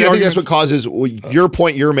 I think that's what causes your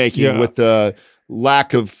point you're making with the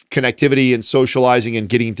lack of connectivity and socializing and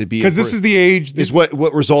getting to be, because this is the age is what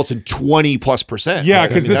results in 20+%. Yeah,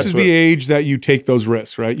 because this is the age that you take those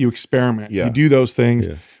risks, right? You experiment, you do those things.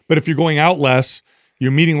 But if you're going out less,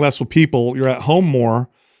 you're meeting less with people, you're at home more,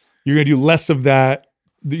 you're going to do less of that.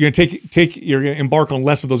 You're going to you're going to embark on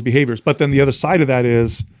less of those behaviors. But then the other side of that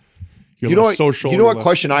is you're less social. You know what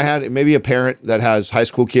question I had? Maybe a parent that has high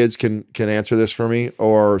school kids can answer this for me,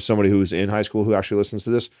 or somebody who's in high school who actually listens to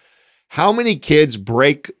this. How many kids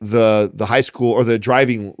break the high school or the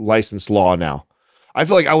driving license law now? I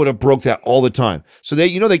feel like I would have broke that all the time. So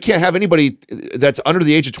they can't have anybody that's under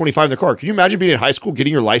the age of 25 in their car. Can you imagine being in high school,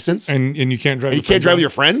 getting your license, and you can't drive? And you can't drive with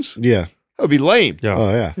your friends? Yeah. That would be lame. Yeah. Oh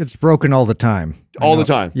yeah. It's broken all the time. All the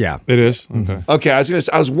time. Yeah. It is. Okay. Okay.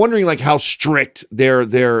 I was wondering like how strict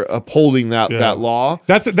they're upholding that law.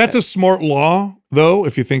 That's a smart law though,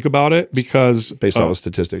 if you think about it, because based on the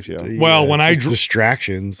statistics. Well, when I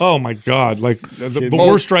distractions. Oh my God! Like the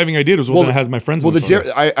worst driving I did was when I had my friends. Well,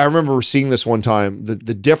 I remember seeing this one time.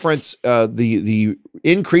 The difference, the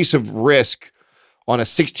increase of risk on a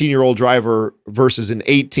 16-year-old driver versus an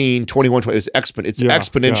 18, 21, 20 is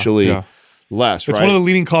exponentially less. It's one of the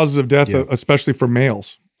leading causes of death, especially for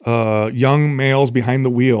males. Young males behind the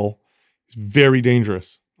wheel is very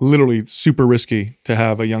dangerous. Literally super risky to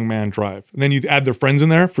have a young man drive. And then you add their friends in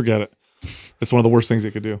there, forget it. It's one of the worst things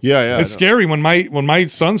they could do. Yeah. It's scary when my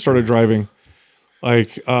son started driving.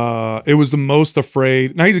 Like it was the most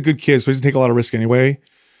afraid. Now he's a good kid, so he doesn't take a lot of risk anyway.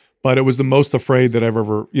 But it was the most afraid that I've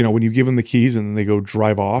ever, when you give them the keys and then they go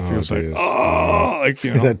drive off, you're just like,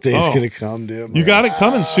 that day's gonna come, dude. You got it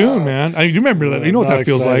coming soon, man. I mean, you remember that? You know what that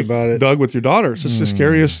feels like, Doug, with your daughter. It's just the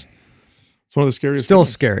scariest. It's one of the scariest. Still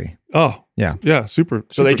things. scary. Oh yeah, super.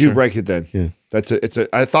 So they do scary. break it then. Yeah.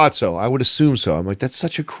 I thought so. I would assume so. I'm like, that's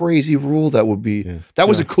such a crazy rule. That would be, that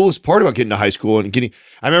was the coolest part about getting to high school and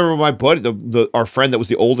I remember my buddy, our friend that was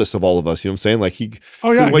the oldest of all of us, you know what I'm saying? Like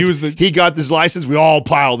he got this license. We all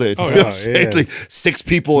piled in. Like 6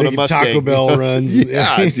 people in a Mustang. Taco Bell runs.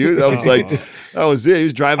 Yeah, dude. That was like, that was it. He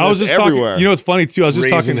was driving us everywhere. Talking, it's funny too. I was just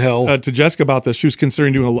talking to Jessica about this. She was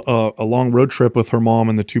considering doing a long road trip with her mom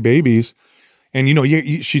and the 2 babies. And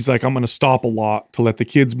she's like, I'm going to stop a lot to let the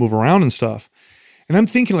kids move around and stuff. And I'm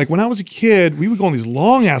thinking, like, when I was a kid, we would go on these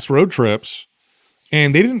long ass road trips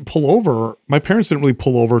and they didn't pull over. My parents didn't really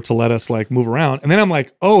pull over to let us like move around. And then I'm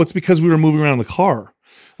like, oh, it's because we were moving around in the car.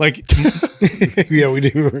 Like, we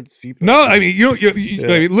do. No, I mean,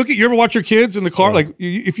 I mean, look at, you ever watch your kids in the car? Like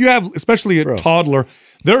if you have, especially a toddler,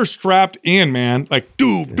 they're strapped in, man, like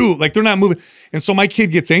like they're not moving. And so my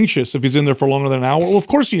kid gets anxious if he's in there for longer than an hour. Well, of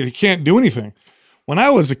course he can't do anything. When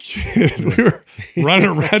I was a kid, we were running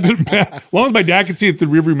around. As long as my dad could see it through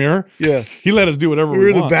the rearview mirror, he let us do whatever we were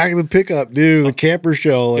in want. The back of the pickup, dude, the camper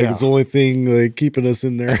shell. Like it's the only thing like keeping us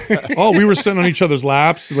in there. Oh, we were sitting on each other's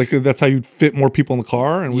laps. Like that's how you fit more people in the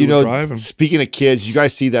car, and we would drive. Speaking of kids, you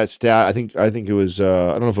guys see that stat? I think it was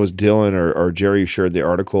I don't know if it was Dylan or Jerry who shared the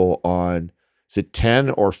article on, is it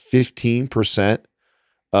 10 or 15%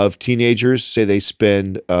 of teenagers say they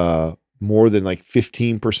spend more than like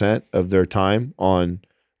 15% of their time on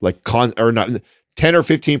like 10 or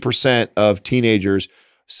 15% of teenagers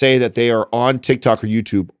say that they are on TikTok or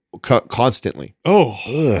YouTube constantly. Oh,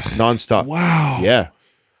 nonstop. Wow. Yeah.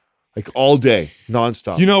 Like all day,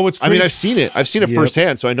 nonstop. You know what's crazy? I mean, I've seen it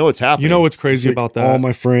firsthand, so I know it's happening. You know what's crazy about that? All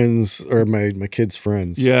my friends or my kids'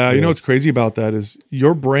 friends. Yeah, you know what's crazy about that is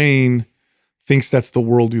your brain thinks that's the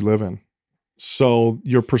world you live in. So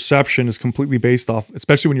your perception is completely based off,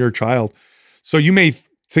 especially when you're a child. So you may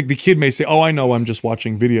think the kid may say, oh, I know I'm just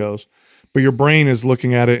watching videos. but your brain is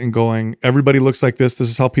looking at it and going, everybody looks like this. This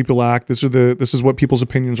is how people act. This is what people's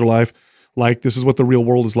opinions are like. This is what the real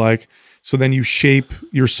world is like. So then you shape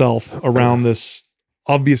yourself around this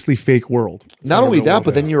obviously fake world. Not only that,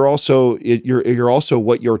 but then you're also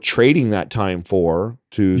what you're trading that time for.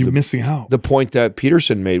 You're missing out. The point that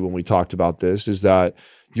Peterson made when we talked about this is that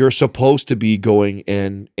you're supposed to be going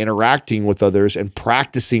and interacting with others and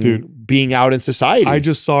practicing being out in society. I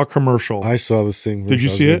just saw a commercial. I saw this thing. Did you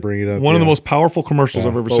see it? Bring it up. One of the most powerful commercials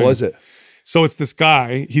I've ever seen. What was it? So it's this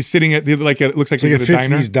guy. He's sitting at it looks like he's at a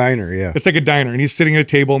diner. 50s diner. Yeah, it's like a diner, and he's sitting at a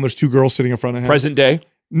table, and there's two girls sitting in front of him. Present day.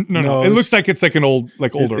 No. It looks like it's like an older.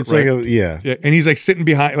 It's right? like yeah. And he's like sitting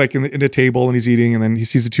behind, like in a table, and he's eating, and then he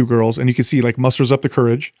sees the two girls, and you can see like musters up the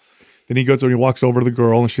courage. Then he goes and he walks over to the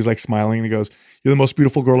girl, and she's like smiling, and he goes, "You're the most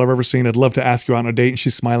beautiful girl I've ever seen. I'd love to ask you out on a date." And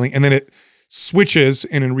she's smiling, and then it switches,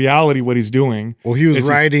 and in reality, what he's doing. Well, he was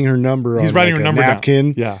writing her number. He's writing her number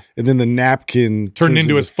napkin. Down. Yeah, and then the napkin turned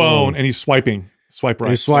into his phone, and he's swiping. Swipe right,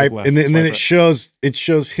 and swipe left, and then right. it shows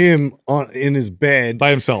him in his bed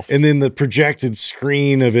by himself, and then the projected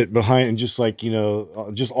screen of it behind, and just like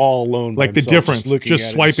just all alone, like the difference,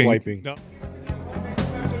 just swiping. No.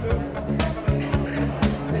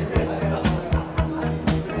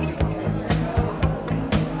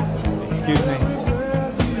 Excuse me,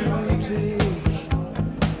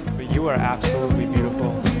 but you are absolutely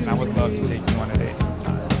beautiful, and I would love to take you on a date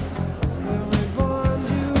sometime.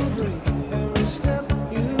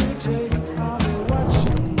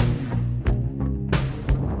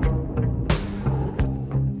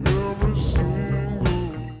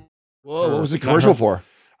 Whoa, what was the commercial for?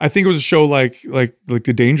 I think it was a show like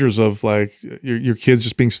the dangers of like your kids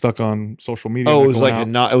just being stuck on social media. Oh, it was like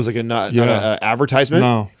not an advertisement.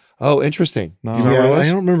 No. Oh, interesting. No. You remember what it was? I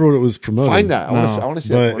don't remember what it was promoting. Find that. I want to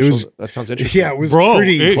see that. That sounds interesting. Yeah, it was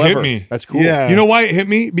pretty it clever. Hit me. That's cool. Yeah. You know why it hit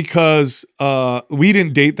me? Because we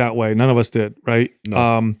didn't date that way. None of us did, right?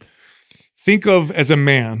 No. Think of as a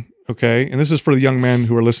man, okay? And this is for the young men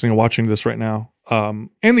who are listening and watching this right now. And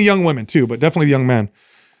the young women too, but definitely the young men.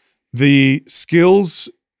 The skills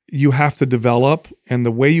you have to develop and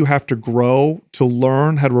the way you have to grow to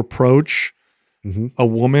learn how to approach a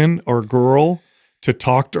woman or a girl, to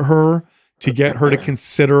talk to her, to get her to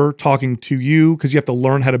consider talking to you, because you have to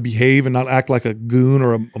learn how to behave and not act like a goon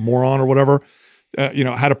or a moron or whatever.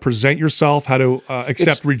 How to present yourself, how to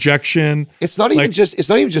accept rejection. It's not even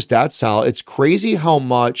just that, Sal. It's crazy how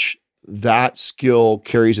much that skill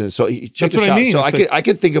carries in. So check this out. I mean. So I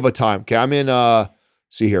could think of a time. Okay, I'm in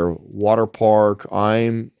see here, water park.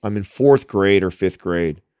 I'm in 4th grade or 5th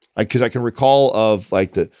grade. Because I can recall of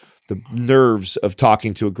like the nerves of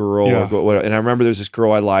talking to a girl, and I remember there's this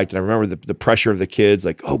girl I liked, and I remember the pressure of the kids,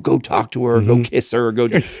 like, oh, go talk to her, go kiss her, go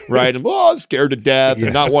right, and I'm scared to death,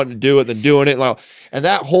 and not wanting to do it, then doing it, and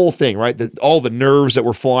that whole thing, right? All the nerves that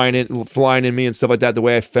were flying in me and stuff like that, the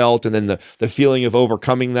way I felt, and then the feeling of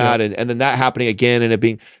overcoming that, and then that happening again, and it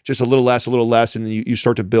being just a little less, and then you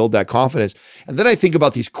start to build that confidence, and then I think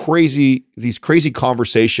about these crazy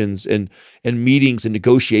conversations and meetings and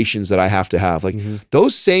negotiations that I have to have, like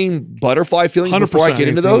those same butterfly feelings before I get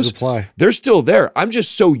into those, they're still there. I'm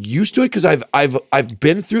just so used to it because I've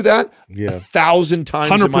been through that 1,000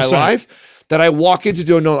 times in my life that I walk into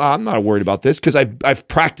doing, no, I'm not worried about this because I've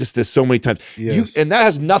practiced this so many times. Yes. And that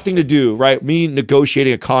has nothing to do, right? Me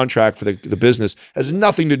negotiating a contract for the business has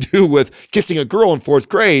nothing to do with kissing a girl in 4th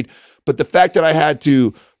grade, but the fact that I had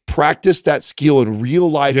to practice that skill in real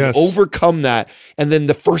life and overcome that. And then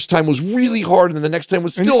the first time was really hard, and then the next time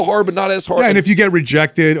was still hard, but not as hard. Yeah, and if you get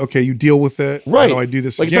rejected, okay, you deal with it. Right. How do I do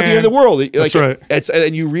this like again? It's not the end of the world. That's right.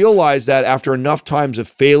 And you realize that after enough times of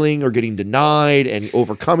failing or getting denied and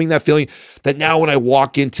overcoming that feeling, that now when I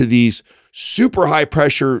walk into these super high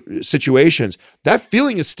pressure situations, that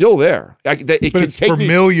feeling is still there. It's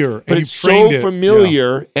familiar. But it's so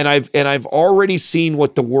familiar, and I've already seen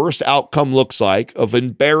what the worst outcome looks like of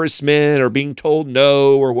embarrassment or being told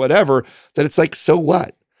no or whatever, that it's like, so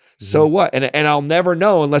what? So what? And I'll never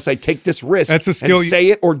know unless I take this risk. That's a skill. And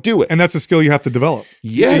say it or do it. And that's a skill you have to develop.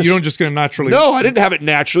 Yes. You don't just get it naturally. No, I didn't have it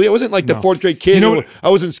naturally. I wasn't like the 4th grade kid.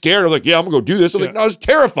 I wasn't scared. I was like, yeah, I'm gonna go do this. I was like, no, I was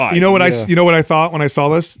terrified. You know what I thought when I saw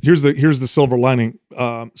this? Here's the silver lining.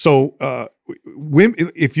 If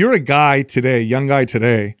you're a guy today, young guy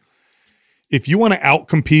today, if you want to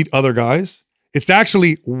outcompete other guys, It's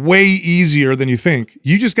actually way easier than you think.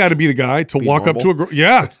 You just got to be the guy to walk up to a girl.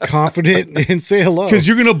 Yeah. Confident and say hello. Because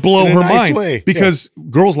you're going to blow In a her nice mind. way. Because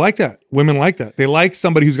girls like that. Women like that. They like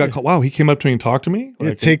somebody who's got, wow, he came up to me and talked to me. Yeah,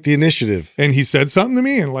 Like, take the initiative. and he said something to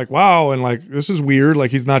me and like, wow. And like, this is weird.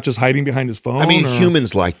 Like he's not just hiding behind his phone. I mean, or,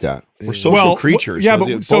 humans like that. We're social creatures. Yeah, so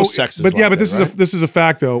but both sexes. but yeah, like but this that, is this is a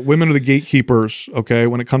fact though. Women are the gatekeepers. Okay,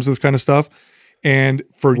 when it comes to this kind of stuff, and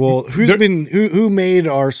for who made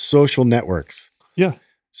our social networks? Yeah.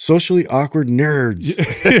 Socially awkward nerds.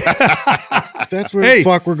 That's where the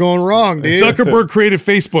fuck we're going wrong, dude. Zuckerberg created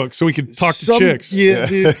Facebook so he could talk to chicks. Yeah,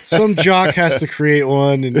 dude. Some jock has to create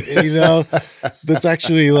one, and you know, that's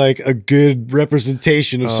actually like a good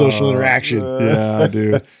representation of social interaction. Yeah,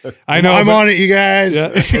 dude. I know. I'm on it, you guys.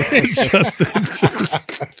 Yeah.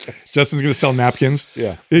 Justin's gonna sell napkins.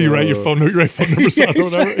 Yeah. You write your phone number, on or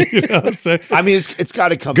whatever. You know, let's say. I mean, it's got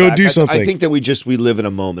to come. Go back. do something. I think that we live in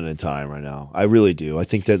a moment in time right now. I really do. I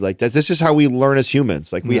think that like this is how we learn as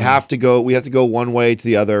humans. Like we have to go one way to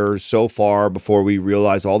the other so far before we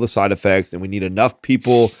realize all the side effects, and we need enough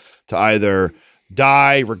people to either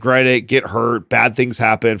die, regret it, get hurt, bad things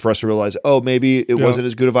happen for us to realize, oh, maybe it wasn't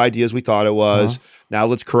as good of an idea as we thought it was. Now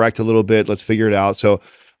let's correct a little bit. Let's figure it out. So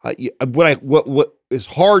what is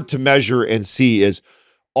hard to measure and see is,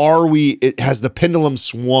 has the pendulum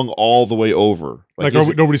swung all the way over? Like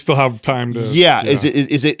nobody still have time to. Yeah. Is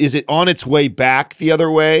it on its way back the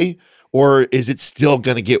other way? Or is it still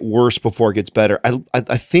going to get worse before it gets better?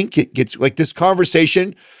 I think it gets like this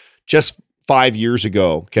conversation just 5 years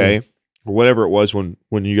ago, okay, or whatever it was when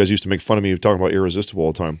you guys used to make fun of me talking about irresistible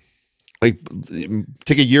all the time. Like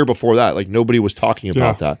take a year before that, like nobody was talking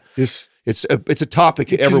about that. It's a topic.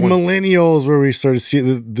 Because millennials, where we started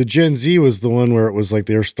seeing the Gen Z was the one where it was like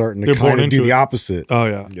they were starting to kind of do the opposite. Oh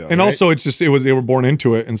yeah, and also it's just they were born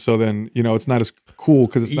into it, and so then it's not as cool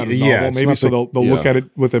because it's not as novel. Maybe so they'll look at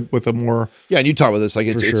it with a more and you talk about this like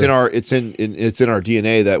it's in our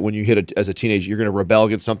DNA that when you hit it as a teenager you're going to rebel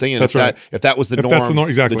against something, and if that was the norm,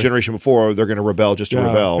 exactly. The generation before they're going to rebel just to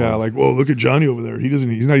rebel. Yeah, like whoa, look at Johnny over there. He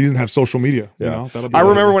doesn't have social media. Yeah, you know? I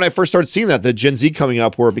remember when I first started seeing that the Gen Z coming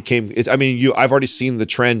up where it became. I've already seen the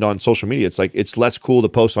trend on social media. It's like it's less cool to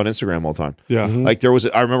post on Instagram all the time. Yeah, like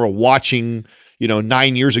I remember watching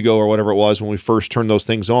 9 years ago or whatever it was when we first turned those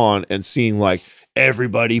things on and seeing like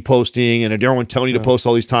everybody posting and everyone telling you to post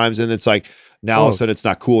all these times, and it's like now all of a sudden it's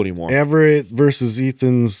not cool anymore. Everett versus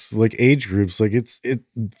Ethan's like age groups, like it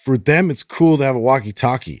for them it's cool to have a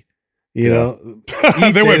walkie-talkie. You know,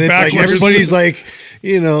 they went back. Like everybody's like,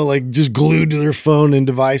 like just glued to their phone and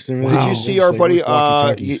device. And Did you see our buddy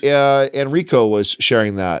Enrico was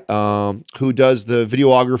sharing that? Who does the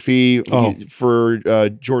videography for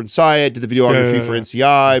Jordan Syatt? Did the videography for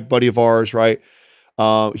NCI? Buddy of ours, right?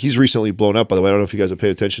 He's recently blown up, by the way. I don't know if you guys have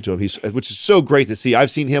paid attention to him. Which is so great to see.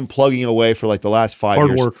 I've seen him plugging away for like the last 5 years.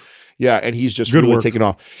 Hard work. Yeah, and he's just really taken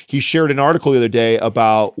off. He shared an article the other day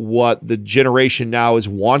about what the generation now is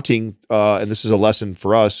wanting, and this is a lesson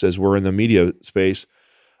for us as we're in the media space,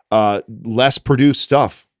 less produced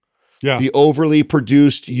stuff. Yeah. The overly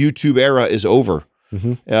produced YouTube era is over.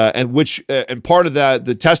 And part of that,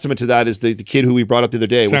 the testament to that is the kid who we brought up the other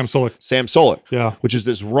day. Sam Solik. Yeah. Which is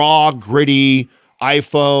this raw, gritty,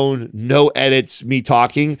 iPhone, no edits, me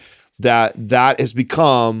talking. That has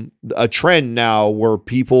become a trend now where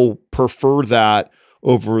people prefer that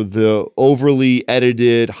over the overly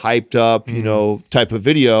edited, hyped up, type of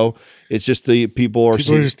video. It's just people are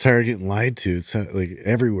just tired of getting lied to. It's like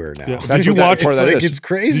everywhere now. Yeah. Did you watch it? It's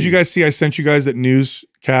crazy. Did you guys see? I sent you guys that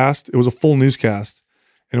newscast. It was a full newscast,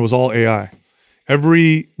 and it was all AI.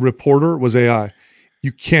 Every reporter was AI.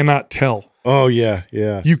 You cannot tell. Oh yeah,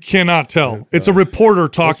 yeah. You cannot tell. It's a reporter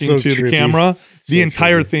talking to the camera. The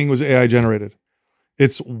entire thing was AI generated.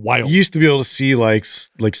 It's wild. You used to be able to see like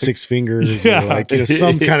six fingers, or like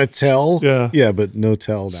some kind of tell. Yeah, but no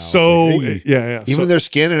tell now. So like, hey. Even their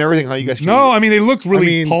skin and everything. How you guys? No, I mean they looked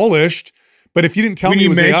really polished. But if you didn't tell me it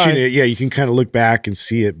was AI, it, you can kind of look back and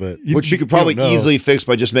see it. But which you could probably easily fix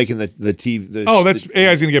by just making the TV.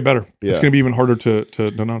 AI is going to get better. Yeah. It's going to be even harder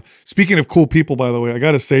to know. Speaking of cool people, by the way, I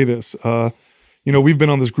got to say this. We've been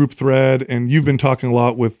on this group thread, and you've been talking a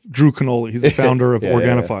lot with Drew Canole. He's the founder of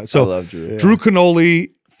Organifi. So I love Drew. Drew Canole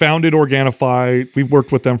founded Organifi. We've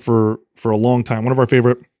worked with them for a long time. One of our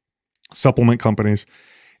favorite supplement companies,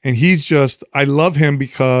 and I love him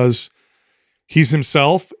because he's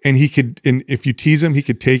himself, and and if you tease him, he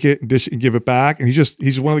could take it and dish it and give it back. And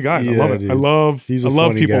he's one of the guys. I love it. Dude. I love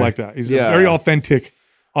people like that. He's very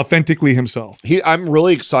authentically himself. I'm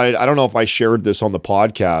really excited. I don't know if I shared this on the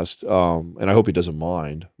podcast, and I hope he doesn't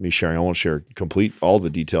mind me sharing. I won't share all the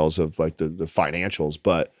details of like the financials,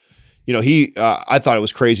 but you know, I thought it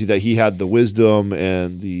was crazy that he had the wisdom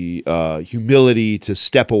and the humility to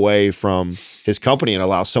step away from his company and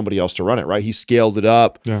allow somebody else to run it, right? He scaled it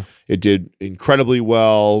up. Yeah. It did incredibly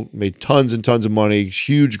well, made tons and tons of money,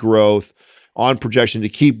 huge growth, on projection to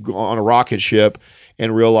keep on a rocket ship,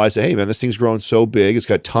 and realized that, hey, man, this thing's grown so big. It's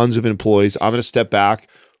got tons of employees. I'm going to step back,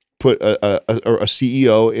 put a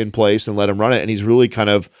CEO in place and let him run it. And he's really kind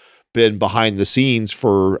of been behind the scenes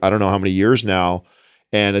for I don't know how many years now,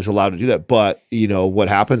 and is allowed to do that. But, you know, what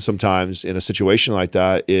happens sometimes in a situation like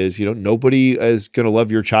that is, you know, nobody is going to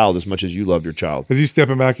love your child as much as you love your child. Is he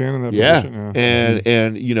stepping back in that position? Yeah.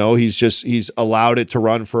 And, you know, he's allowed it to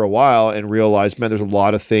run for a while and realized, man, there's a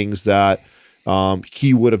lot of things that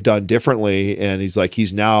he would have done differently. And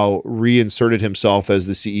he's now reinserted himself as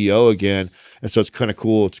the CEO again. And so it's kind of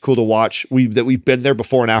cool. It's cool to watch that we've been there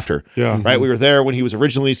before and after. Yeah. Right. We were there when he was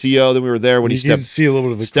originally CEO. Then we were there when he see a little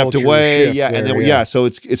bit of a stepped culture away. shift Yeah. there, And then, so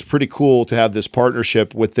it's pretty cool to have this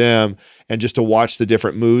partnership with them and just to watch the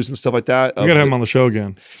different moves and stuff like that. We got to have him on the show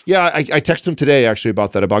again. Yeah. I texted him today actually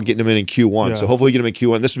about that, about getting him in Q1. Yeah. So hopefully get him in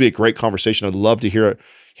Q1. This would be a great conversation. I'd love to hear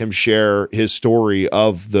him share his story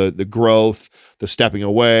of the growth, the stepping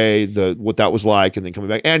away, what that was like, and then coming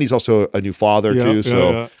back. And he's also a new father too.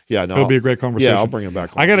 So no, it'll be a great conversation. Yeah, I'll bring him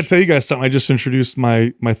back. I got to tell you guys something. I just introduced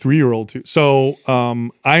my 3-year-old to. So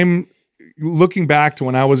I'm looking back to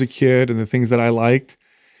when I was a kid and the things that I liked.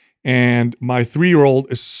 And my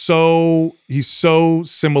 3-year-old is he's so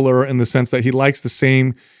similar in the sense that he likes the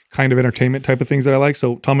same kind of entertainment type of things that I like.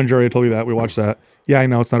 So Tom and Jerry, I told you that. We watched that. Yeah, I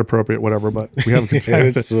know it's not appropriate, whatever, but we have a good time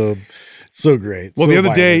with it. So great. Well, so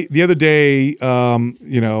the other day,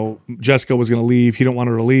 you know, Jessica was going to leave. He didn't want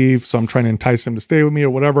her to leave, so I'm trying to entice him to stay with me or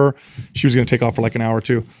whatever. She was going to take off for like an hour or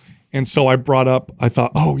two. And so I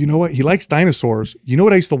thought, oh, you know what? He likes dinosaurs. You know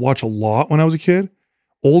what I used to watch a lot when I was a kid?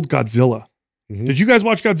 Old Godzilla. Mm-hmm. Did you guys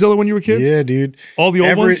watch Godzilla when you were kids? Yeah, dude. All the old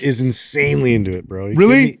Everett ones? is insanely into it, bro.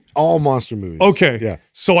 Really? All monster movies. Okay. Yeah.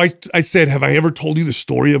 So I said, have I ever told you the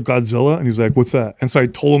story of Godzilla? And he's like, what's that? And so I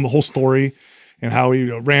told him the whole story and how he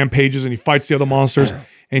rampages and he fights the other monsters.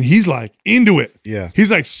 And he's like into it. Yeah.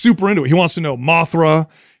 He's like super into it. He wants to know Mothra.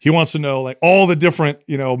 He wants to know like all the different,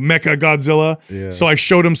 you know, Mecha Godzilla. Yeah. So I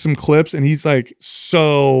showed him some clips and he's like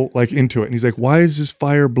so like into it. And he's like, why is this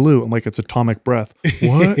fire blue? I'm like, it's atomic breath.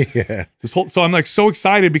 What? Yeah. So I'm like so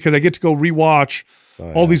excited because I get to go rewatch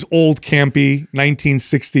all these old campy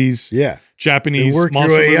 1960s Japanese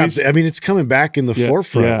monster movies. I mean, it's coming back in the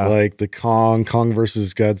forefront, like the Kong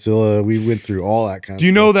versus Godzilla. We went through all that kind of stuff. Do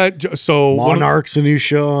you know that? So Monarch's a new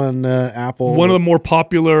show on Apple. One of the most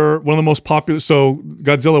popular. So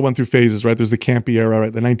Godzilla went through phases, right? There's the campy era,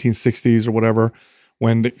 right? The 1960s or whatever,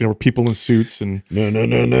 when there were people in suits and no.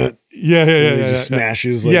 Yeah. Just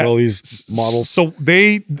smashes like all these models. So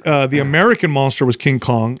the American monster was King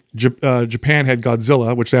Kong. Japan had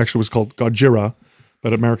Godzilla, which actually was called Gojira,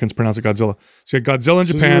 but Americans pronounce it Godzilla. So you had Godzilla in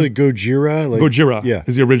Japan. Really Gojira? Gojira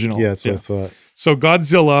is the original. Yeah, that's what I thought. So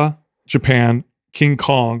Godzilla, Japan, King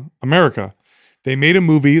Kong, America. They made a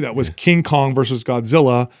movie that was King Kong versus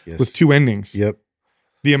Godzilla with 2 endings. Yep.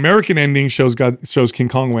 The American ending shows King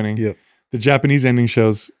Kong winning. Yep. The Japanese ending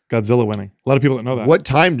shows Godzilla winning. A lot of people don't know that. What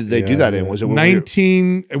time did they do that in? Was it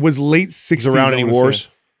it was late 60s. Was around any wars?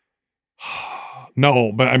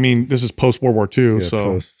 No, but I mean, this is post World War II.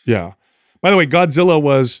 Yeah. By the way, Godzilla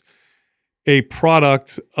was a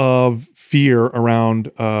product of fear around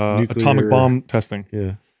atomic bomb testing.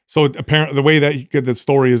 Yeah. So apparently, the way that he get the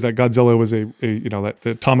story is that Godzilla was that the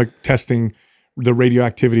atomic testing, the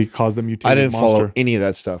radioactivity caused the mutated monster. I didn't follow any of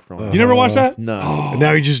that stuff. You never watched that? No. And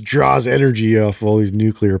now he just draws energy off all these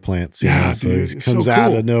nuclear plants. Yeah, so dude, he comes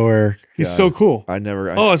out of nowhere. He's so cool.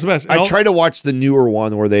 It's the best. I tried to watch the newer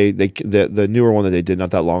one where the newer one that they did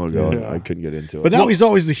not that long ago. And I couldn't get into it. But now he's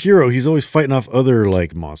always the hero. He's always fighting off other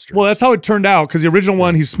like monsters. Well, that's how it turned out because the original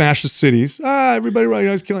one he smashed the cities. Everybody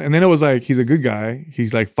he's killing. And then it was like he's a good guy.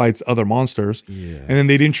 He's like fights other monsters. Yeah. And then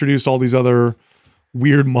they'd introduce all these other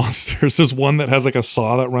weird monsters. There's one that has like a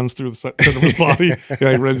saw that runs through the center of his body.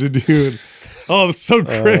 Like runs into dude. Oh, it's so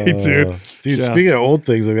great, dude. Dude, speaking of old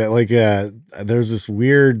things, there's this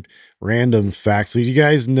weird random fact. So you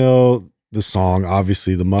guys know the song,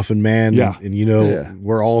 obviously, the Muffin Man. Yeah. And you know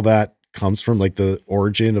where all that comes from, like the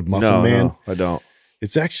origin of Muffin Man? No, I don't.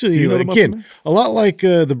 It's actually, again, a lot like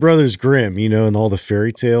the Brothers Grimm, and all the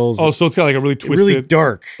fairy tales. Oh, so it's got like a really twisted, really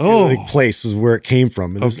dark place is where it came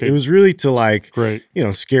from. It was really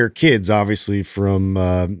to scare kids, obviously, from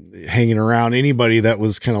hanging around anybody that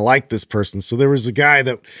was kind of like this person. So there was a guy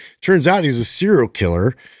that turns out he was a serial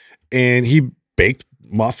killer, and he baked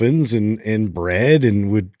muffins and bread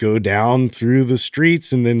and would go down through the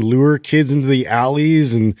streets and then lure kids into the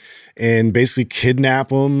alleys and basically kidnap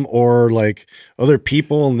them or like other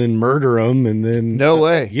people and then murder them and then No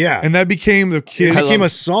way. yeah. And that became the kid. It became a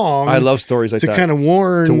song. I love stories like to that. kind of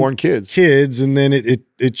warn kids. and then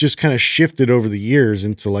it just kind of shifted over the years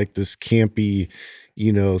into like this campy,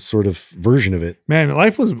 you know, sort of version of it. Man,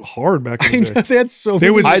 life was hard back in the day. That's so They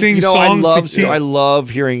would many- sing you know, songs. I love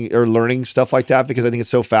hearing or learning stuff like that because I think it's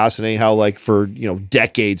so fascinating how like for, you know,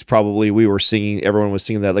 decades probably everyone was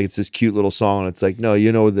singing that like it's this cute little song. And it's like, no,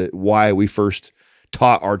 you know that why we first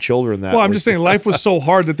taught our children that. Well, I'm just saying life was so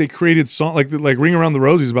hard that they created song like Ring Around the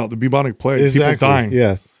Rosies about the bubonic plague, exactly. people dying.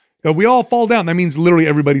 Yeah. We all fall down. That means literally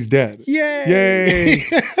everybody's dead. Yay.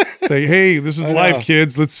 Say, hey, this is life,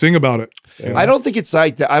 kids. Let's sing about it. Yeah. I don't think it's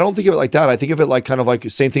like that. I don't think of it like that. I think of it like kind of like the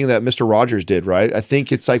same thing that Mr. Rogers did, right? I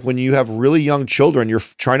think it's like when you have really young children, you're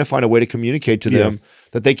trying to find a way to communicate to them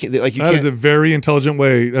that they can, like you That can't. is a very intelligent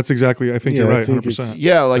way. That's exactly. I think you're right. 100%.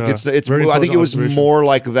 Yeah, like it's. Very I think it was intelligent more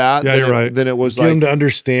like that. Yeah, than you're it, right. Than it was Get like them to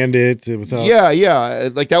understand it without. Yeah.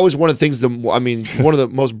 Like that was one of the things. One of the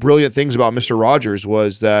most brilliant things about Mr. Rogers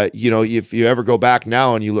was that, you know, if you ever go back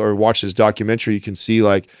now and or watch this documentary, you can see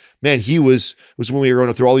like, man, he was when we were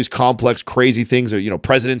going through all these complex, crazy things, or, you know,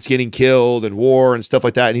 presidents getting killed and war and stuff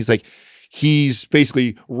like that. And he's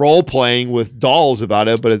basically role playing with dolls about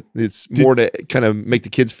it, but it's more to kind of make the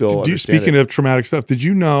kids feel. Speaking of traumatic stuff, did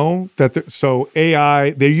you know that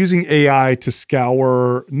they're using AI to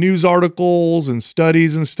scour news articles and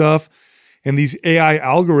studies and stuff, and these AI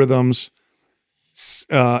algorithms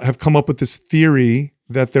have come up with this theory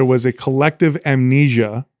that there was a collective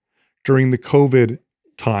amnesia during the COVID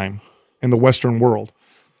time in the Western world.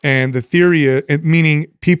 And the theory, meaning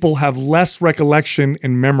people have less recollection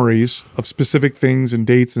and memories of specific things and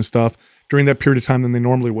dates and stuff during that period of time than they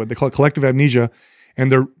normally would. They call it collective amnesia.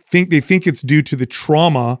 And they think it's due to the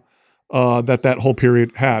trauma that whole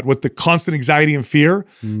period had. With the constant anxiety and fear,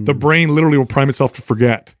 the brain literally will prime itself to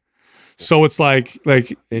forget. So it's like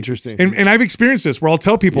interesting. And I've experienced this where I'll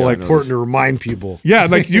tell people like important to remind people. Yeah,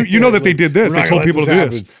 like you know that they did this. They told people to do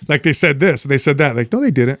this. Happen. Like they said this and they said that. Like, no,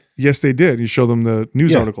 they didn't. Yes, they did. You show them the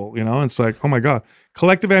news article, you know, and it's like, oh my God.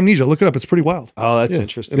 Collective amnesia. Look it up. It's pretty wild. Oh, that's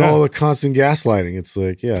interesting. And all the constant gaslighting. It's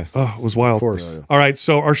like, oh, it was wild. Of course. All right.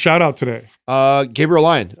 So our shout out today. Gabrielle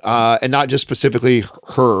Lyon, and not just specifically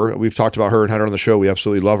her. We've talked about her and had her on the show. We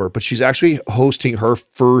absolutely love her, but she's actually hosting her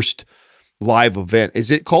first live event. Is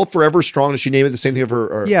it called Forever Strong? Does she name it the same thing of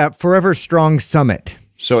her? Yeah, Forever Strong Summit.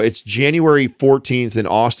 So it's January 14th in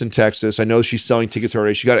Austin, Texas. I know she's selling tickets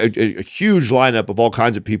already. She got a huge lineup of all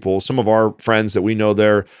kinds of people. Some of our friends that we know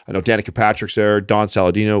there. I know Danica Patrick's there. Don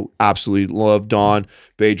Saladino, absolutely love Don.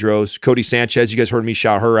 Bedros. Cody Sanchez, you guys heard me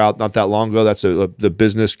shout her out not that long ago. That's the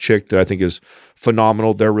business chick that I think is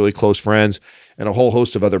phenomenal. They're really close friends. And a whole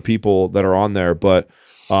host of other people that are on there. But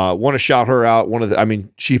want to shout her out.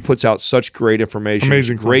 She puts out such great information.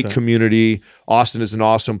 Amazing great content. community. Austin is an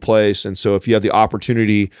awesome place. And so if you have the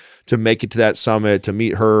opportunity to make it to that summit, to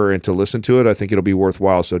meet her and to listen to it, I think it'll be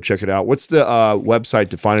worthwhile. So check it out. What's the website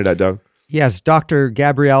to find it at, Doug? Yes, Dr.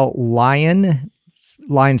 Gabrielle Lyon,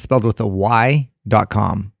 Lyon spelled with a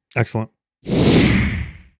Y.com. Excellent.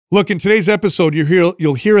 Look, in today's episode,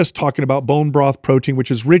 you'll hear us talking about bone broth protein,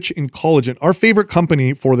 which is rich in collagen. Our favorite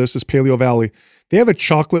company for this is Paleo Valley. They have a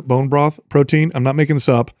chocolate bone broth protein. I'm not making this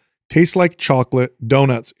up. Tastes like chocolate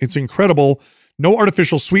donuts. It's incredible. No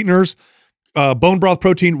artificial sweeteners. Bone broth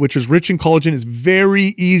protein, which is rich in collagen, is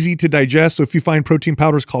very easy to digest. So if you find protein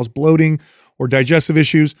powders cause bloating or digestive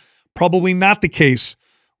issues, probably not the case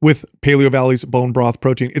with Paleo Valley's bone broth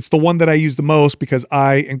protein. It's the one that I use the most because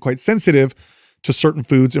I am quite sensitive to certain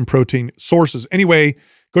foods and protein sources. Anyway,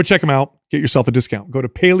 go check them out. Get yourself a discount. Go to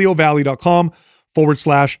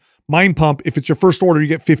paleovalley.com/Mind Pump. If it's your first order, you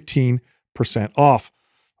get 15% off.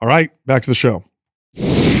 All right, back to the show.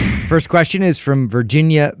 First question is from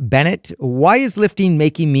Virginia Bennett. Why is lifting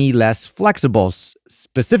making me less flexible,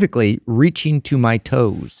 specifically reaching to my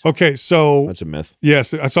toes? Okay, so That's a myth. yes,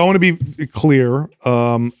 so I want to be clear.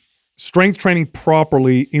 Strength training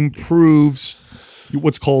properly improves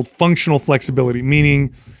what's called functional flexibility,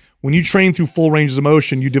 meaning when you train through full ranges of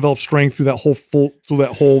motion, you develop strength through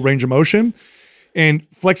that whole range of motion. And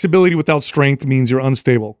flexibility without strength means you're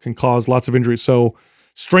unstable, can cause lots of injuries. So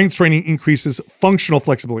strength training increases functional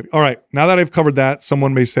flexibility. All right, now that I've covered that,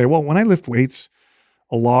 someone may say, well, when I lift weights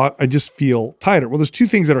a lot, I just feel tighter. Well, there's two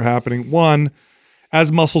things that are happening. One,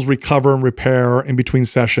 as muscles recover and repair in between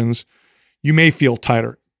sessions, you may feel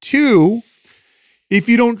tighter. Two, if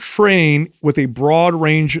you don't train with a broad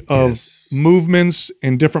range of movements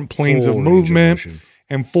and different planes of movement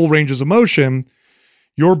and full ranges of motion,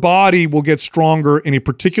 your body will get stronger in a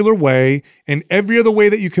particular way, and every other way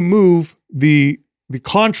that you can move, the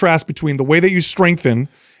contrast between the way that you strengthen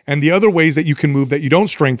and the other ways that you can move that you don't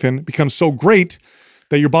strengthen becomes so great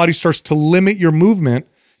that your body starts to limit your movement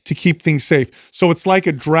to keep things safe. So it's like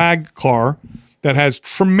a drag car that has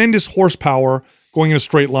tremendous horsepower going in a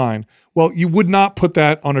straight line. Well, you would not put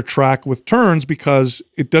that on a track with turns because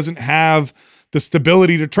it doesn't have the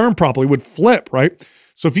stability to turn properly. It would flip, right?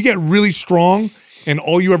 So if you get really strong and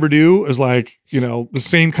all you ever do is like, you know, the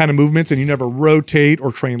same kind of movements and you never rotate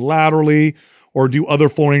or train laterally or do other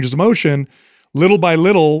full ranges of motion, little by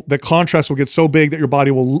little, the contrast will get so big that your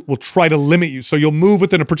body will try to limit you. So you'll move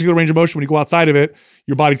within a particular range of motion. When you go outside of it,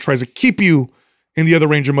 your body tries to keep you in the other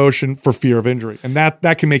range of motion for fear of injury, and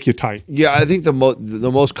that can make you tight. Yeah, I think the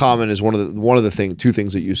most common is two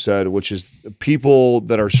things that you said, which is people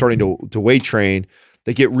that are starting to weight train.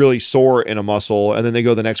 They get really sore in a muscle, and then they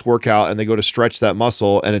go the next workout and they go to stretch that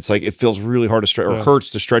muscle, and it's like it feels really hard to stretch or hurts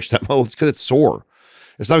to stretch that muscle. It's because it's sore.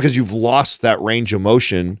 It's not because you've lost that range of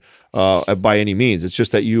motion by any means. It's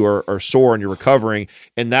just that you are sore and you're recovering,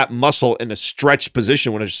 and that muscle in a stretched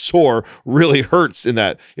position when it's sore really hurts in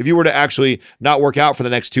that. If you were to actually not work out for the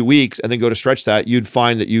next 2 weeks and then go to stretch that, you'd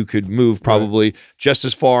find that you could move probably just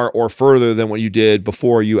as far or further than what you did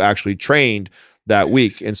before you actually trained that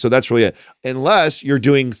week. And so that's really it. Unless you're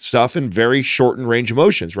doing stuff in very shortened range of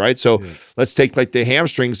motions, right? So let's take like the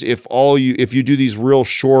hamstrings. If you do these real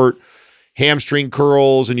short hamstring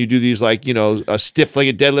curls and you do these like, you know,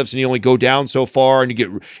 stiff-legged deadlifts and you only go down so far and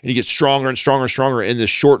you get stronger and stronger and stronger in this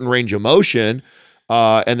shortened range of motion,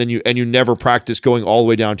 and then you never practice going all the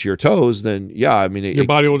way down to your toes, then yeah, I mean, your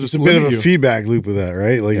body will just it's a bit of a feedback loop with that,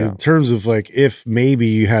 right? Like in terms of like if maybe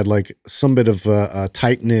you had like some bit of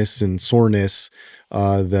tightness and soreness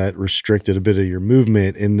that restricted a bit of your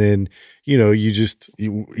movement, and then you know,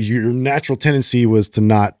 your natural tendency was to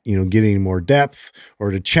not, you know, get any more depth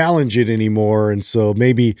or to challenge it anymore. And so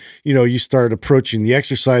maybe, you know, you start approaching the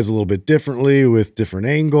exercise a little bit differently with different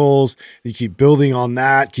angles. You keep building on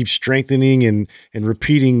that, keep strengthening and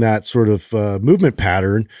repeating that sort of movement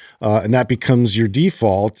pattern. And that becomes your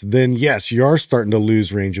default. Then yes, you are starting to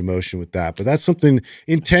lose range of motion with that. But that's something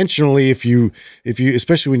intentionally, if you,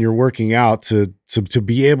 especially when you're working out, to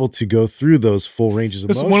be able to go through those full ranges of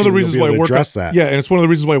motion. That's one of the reasons why address that. Yeah, and it's one of the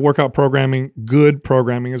reasons why workout programming, good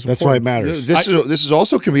programming is important. That's why it matters. This is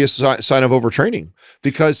also can be a sign of overtraining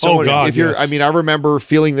because someone, I mean, I remember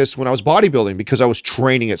feeling this when I was bodybuilding because I was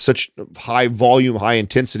training at such high volume, high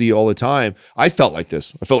intensity all the time. I felt like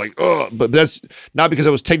this. I felt like, but that's not because I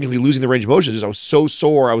was technically losing the range of motion. I was so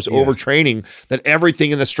sore. I was overtraining that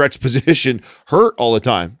everything in the stretch position hurt all the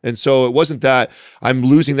time. And so it wasn't that I'm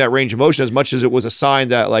losing that range of motion as much as it was a sign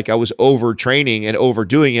that like I was overtraining and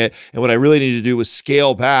overdoing it. And what I really needed to do was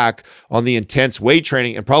scale back on the intense weight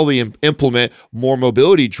training and probably implement more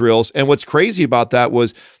mobility drills. And what's crazy about that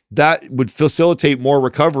was that would facilitate more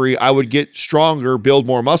recovery. I would get stronger, build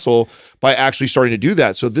more muscle by actually starting to do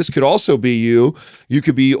that. So this could also be you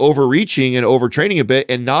could be overreaching and overtraining a bit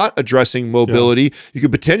and not addressing mobility. Yeah. You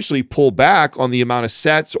could potentially pull back on the amount of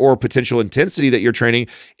sets or potential intensity that you're training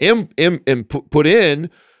and put in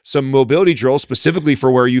some mobility drills specifically for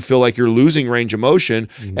where you feel like you're losing range of motion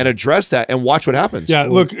and address that and watch what happens. Yeah,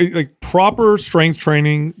 look, like proper strength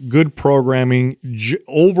training, good programming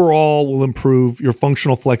overall will improve your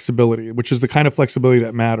functional flexibility, which is the kind of flexibility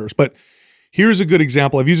that matters. But here's a good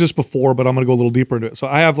example. I've used this before, but I'm going to go a little deeper into it. So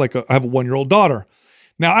I have a 1-year-old daughter.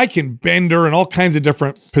 Now I can bend her in all kinds of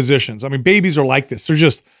different positions. I mean, babies are like this. They're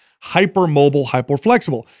just hyper mobile, hyper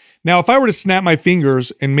flexible. Now, if I were to snap my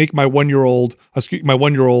fingers and make my 1-year-old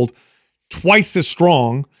twice as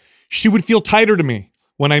strong, she would feel tighter to me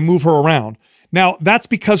when I move her around. Now, that's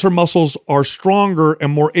because her muscles are stronger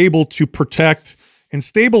and more able to protect and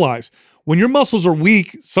stabilize. When your muscles are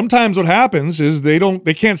weak, sometimes what happens is they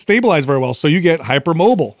can't stabilize very well, so you get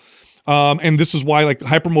hypermobile. And this is why, like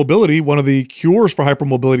hypermobility, one of the cures for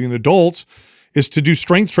hypermobility in adults is to do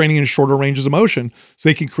strength training in shorter ranges of motion so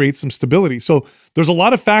they can create some stability. So there's a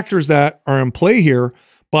lot of factors that are in play here,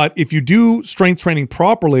 but if you do strength training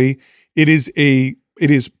properly, it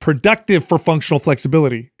is productive for functional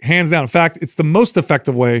flexibility, hands down. In fact, it's the most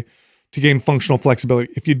effective way to gain functional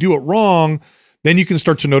flexibility. If you do it wrong, then you can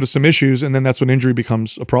start to notice some issues, and then that's when injury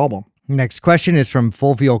becomes a problem. Next question is from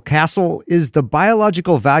Fulvio Castle. Is the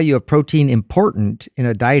biological value of protein important in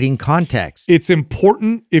a dieting context? It's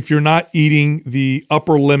important if you're not eating the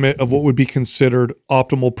upper limit of what would be considered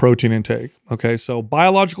optimal protein intake. Okay, so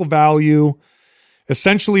biological value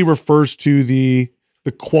essentially refers to the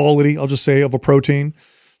quality, I'll just say, of a protein.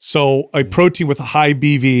 So a protein with a high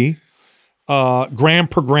BV gram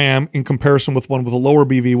per gram in comparison with one with a lower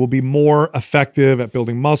BV will be more effective at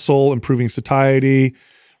building muscle, improving satiety,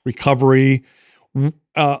 recovery,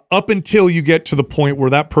 up until you get to the point where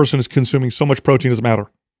that person is consuming so much protein it doesn't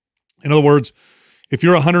matter. In other words, if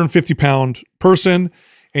you're a 150-pound person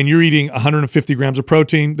and you're eating 150 grams of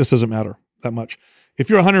protein, this doesn't matter that much. If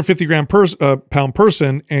you're a 150-pound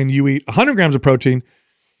person and you eat 100 grams of protein,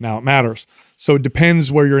 now it matters. So it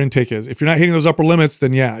depends where your intake is. If you're not hitting those upper limits,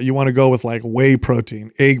 then yeah, you want to go with like whey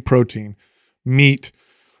protein, egg protein, meat.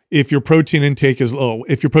 If your protein intake is low,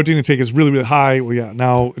 if your protein intake is really, really high, well, yeah,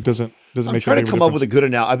 now it doesn't I'm make. trying to come up with a good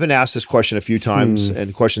analogy. I've been asked this question a few times,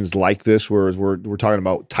 and questions like this, where we're talking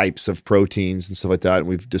about types of proteins and stuff like that, and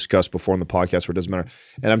we've discussed before on the podcast where it doesn't matter.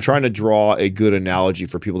 And I'm trying to draw a good analogy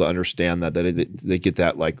for people to understand that they get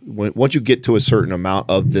that, like once you get to a certain amount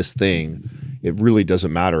of this thing, it really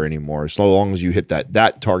doesn't matter anymore. As long as you hit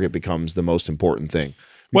that target becomes the most important thing.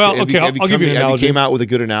 Well, okay, I'll give you an analogy. You came out with a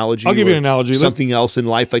good analogy. I'll give you an analogy. Something else in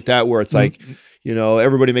life like that, where it's like, you know,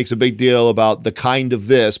 everybody makes a big deal about the kind of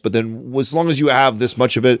this, but then as long as you have this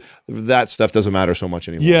much of it, that stuff doesn't matter so much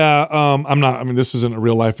anymore. Yeah, I mean, this isn't a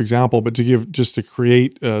real life example, but to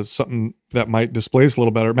create something that might display this a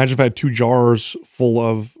little better. Imagine if I had 2 jars full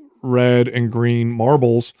of red and green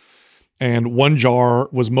marbles, and one jar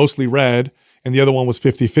was mostly red and the other one was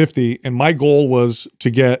 50-50. And my goal was to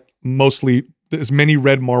get mostly as many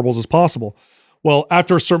red marbles as possible. Well,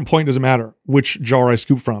 after a certain point, it doesn't matter which jar I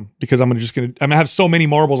scoop from, because I'm gonna have so many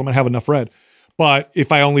marbles, I'm gonna have enough red. But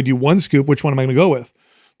if I only do one scoop, which one am I gonna go with?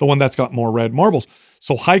 The one that's got more red marbles.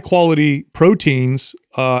 So high quality proteins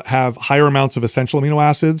have higher amounts of essential amino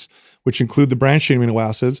acids, which include the branched chain amino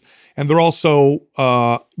acids, and they're also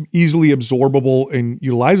easily absorbable and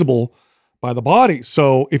utilizable by the body.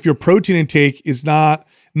 So if your protein intake is not,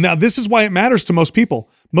 now this is why it matters to most people.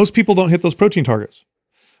 Most people don't hit those protein targets.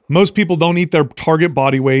 Most people don't eat their target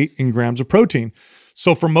body weight in grams of protein.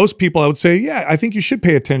 So for most people, I would say, yeah, I think you should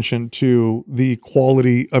pay attention to the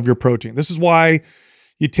quality of your protein. This is why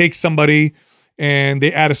you take somebody and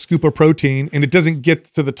they add a scoop of protein and it doesn't get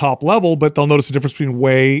to the top level, but they'll notice a difference between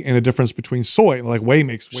whey and a difference between soy. Like whey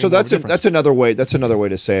makes way so more that's another way. That's another way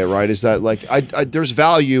to say it, right? Is that like there's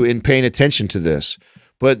value in paying attention to this,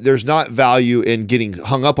 but there's not value in getting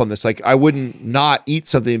hung up on this. Like I wouldn't not eat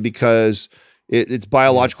something because its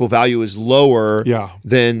biological value is lower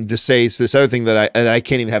than to say it's this other thing that I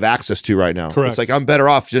can't even have access to right now. Correct. It's like I'm better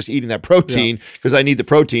off just eating that protein because I need the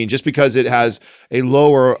protein, just because it has a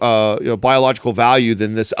lower biological value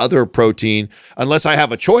than this other protein, unless I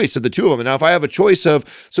have a choice of the two of them. And now if I have a choice of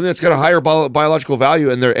something that's got a higher biological value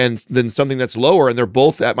and then something that's lower, and they're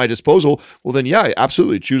both at my disposal, well then yeah,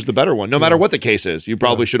 absolutely choose the better one. No matter what the case is, you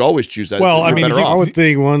probably should always choose that. Well, I mean, I would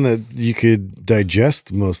think one that you could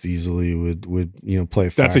digest most easily would play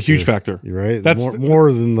a factor. That's a huge factor. You're right. That's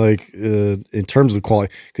more than like in terms of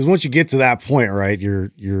quality. Because once you get to that point, right,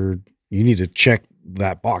 you need to check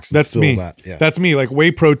that box. And that's fill me. That. Yeah. That's me. Like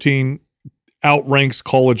whey protein outranks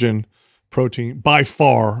collagen protein by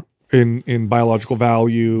far in biological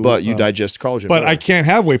value. But you digest collagen. But I can't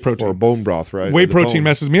have whey protein or bone broth, right? Whey protein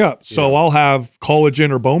messes me up. So I'll have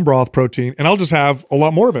collagen or bone broth protein, and I'll just have a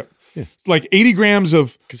lot more of it. Yeah. Like 80 grams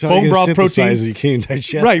of bone broth protein. You can't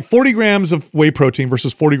digest. Right. 40 grams of whey protein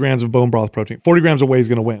versus 40 grams of bone broth protein. 40 grams of whey is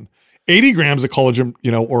going to win. 80 grams of collagen,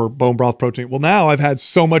 or bone broth protein. Well, now I've had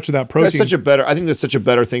so much of that protein. I think that's such a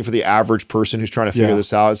better thing for the average person who's trying to figure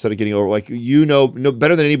this out, instead of getting over, like,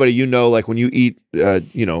 better than anybody, like when you eat,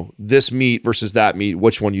 this meat versus that meat,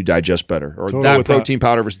 which one you digest better, or totally that protein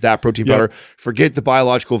powder versus that protein powder. Forget the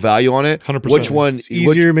biological value on it. 100%. Which one it's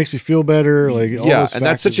easier, makes me feel better. Like, all those and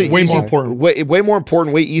that's such a way more important, way more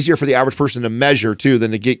important, way easier for the average person to measure too, than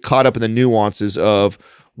to get caught up in the nuances of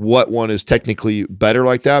what one is technically better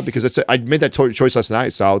like that. Because I made that choice last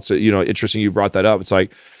night, Sal. It's interesting you brought that up. It's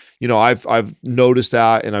like, I've noticed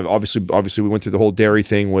that, and I've obviously we went through the whole dairy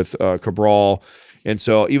thing with Cabral, and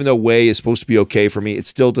so even though whey is supposed to be okay for me, it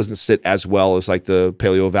still doesn't sit as well as like the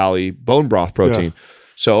Paleo Valley bone broth protein.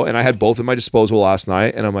 So, and I had both at my disposal last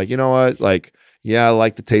night, and I'm like, you know what, like, yeah, I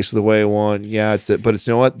like the taste of the whey one. Yeah, but it's,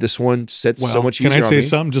 what, this one sits so much easier on me. Can I say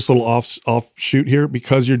something, just a little offshoot here?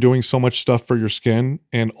 Because you're doing so much stuff for your skin,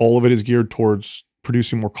 and all of it is geared towards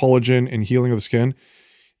producing more collagen and healing of the skin,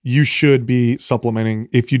 you should be supplementing,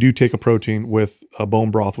 if you do take a protein, with a bone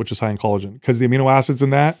broth, which is high in collagen, because the amino acids in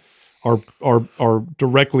that are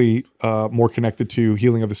directly more connected to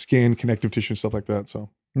healing of the skin, connective tissue, and stuff like that. So.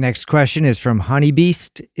 Next question is from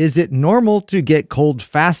Honeybeast. Is it normal to get cold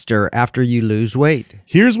faster after you lose weight?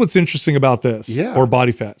 Here's what's interesting about this, or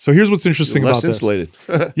body fat. So here's what's interesting about this. Less insulated.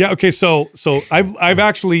 Yeah. Okay. So I've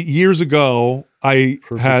actually years ago I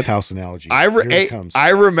Perfect had house analogy. I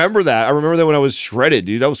remember that. I remember that when I was shredded,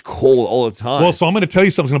 dude. That was cold all the time. Well, so I'm going to tell you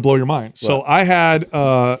something's going to blow your mind. So I had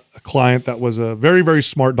a client that was a very, very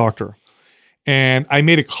smart doctor. And I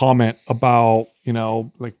made a comment about, you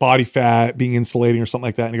know, like body fat being insulating or something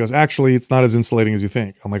like that. And he goes, actually, it's not as insulating as you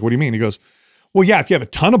think. I'm like, what do you mean? He goes, well, yeah, if you have a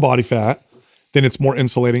ton of body fat, then it's more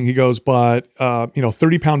insulating. He goes, but,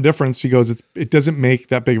 30-pound difference. He goes, it doesn't make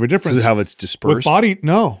that big of a difference. This is how it's dispersed? With body,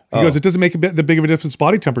 no. He goes, it doesn't make the big of a difference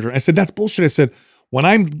body temperature. I said, that's bullshit. I said, when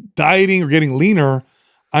I'm dieting or getting leaner,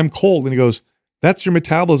 I'm cold. And he goes, that's your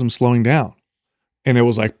metabolism slowing down. And it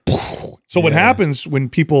was like, so what happens when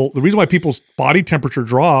the reason why people's body temperature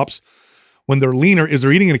drops when they're leaner is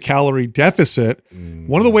they're eating in a calorie deficit.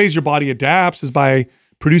 One of the ways your body adapts is by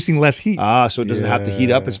producing less heat. So it doesn't have to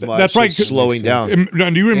heat up as much. That's right. So it's slowing down.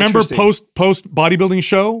 Do you remember post bodybuilding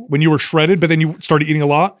show when you were shredded, but then you started eating a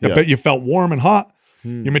lot? I bet you felt warm and hot.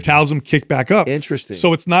 Your metabolism kicked back up. Interesting.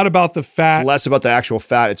 So it's not about the fat. It's less about the actual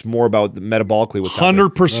fat. It's more about the metabolically what's happening.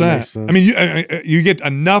 100%. I mean, you get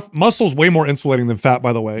enough muscle's way more insulating than fat,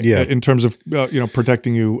 by the way. Yeah. In terms of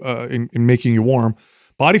protecting you in making you warm.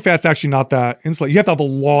 Body fat's actually not that insulating. You have to have a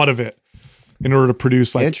lot of it in order to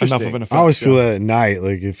produce like enough of an effect. I always feel that at night.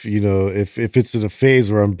 Like if it's in a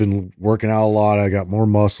phase where I've been working out a lot, I got more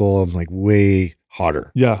muscle, I'm like way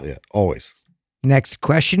hotter. Yeah. Always. Next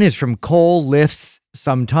question is from Cole Lifts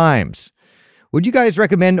Sometimes. Would you guys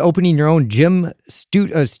recommend opening your own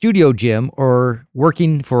studio gym or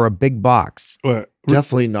working for a big box?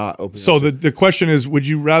 Definitely not open. So the question is, would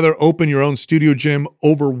you rather open your own studio gym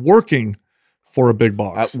over working for a big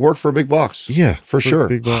box? Work for a big box. Yeah, for sure.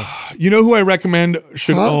 Big box. You know who I recommend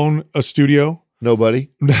should own a studio? Nobody.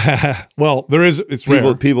 Well, there is. It's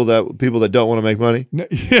rare. People that don't want to make money.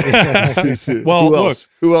 Yes. Well,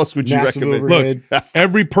 who else would you recommend? Overhead. Look,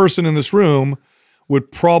 every person in this room would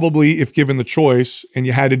probably, if given the choice, and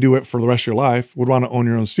you had to do it for the rest of your life, would want to own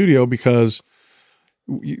your own studio because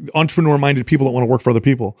entrepreneur-minded people don't want to work for other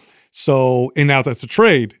people. So, and now that's a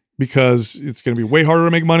trade because it's going to be way harder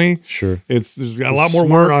to make money. Sure. There's a lot more Smart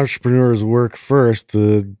work. entrepreneurs work first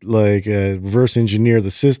to reverse engineer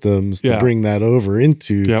the systems to bring that over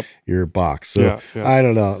into your box. So I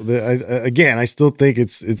don't know. Again, I still think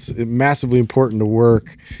it's massively important to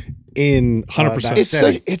work in 100%.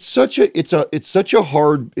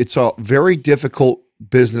 It's a very difficult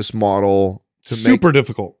business model to make. Super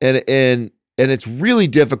difficult. And it's really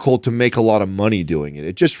difficult to make a lot of money doing it.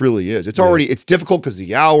 It just really is. It's difficult because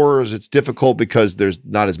the hours. It's difficult because there's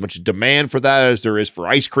not as much demand for that as there is for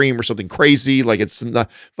ice cream or something crazy. Like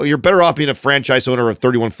you're better off being a franchise owner of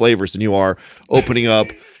 31 flavors than you are opening up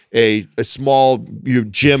a small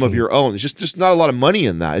gym of your own. It's just not a lot of money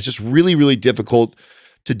in that. It's just really, really difficult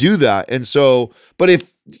to do that. And so, but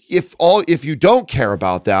if you don't care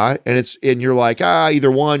about that and you're like,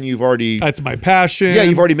 either one, that's my passion. Yeah,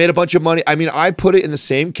 you've already made a bunch of money. I mean, I put it in the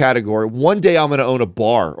same category. One day I'm going to own a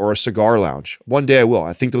bar or a cigar lounge. One day I will.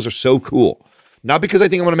 I think those are so cool. Not because I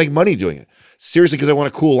think I'm going to make money doing it. Seriously, because I want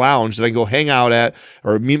a cool lounge that I can go hang out at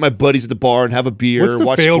or meet my buddies at the bar and have a beer. What's the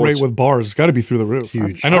watch fail sports. rate with bars? It's got to be through the roof.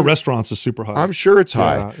 Huge. I know restaurants is super high. I'm sure it's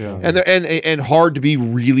high. And hard to be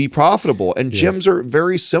really profitable. And gyms are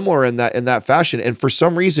very similar in that fashion. And for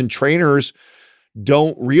some reason, trainers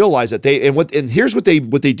don't realize that here's what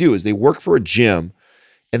they do is they work for a gym,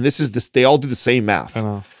 and they all do the same math. I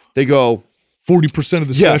know. They go 40% of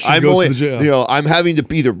the session goes to the gym. I'm having to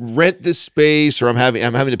either rent this space or I'm having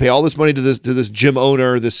to pay all this money to this gym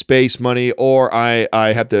owner, this space money, or I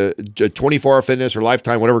have to 24-hour fitness or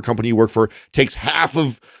Lifetime, whatever company you work for, takes half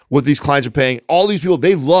of what these clients are paying. All these people,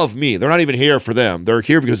 they love me. They're not even here for them. They're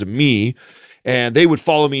here because of me. And they would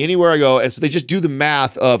follow me anywhere I go. And so they just do the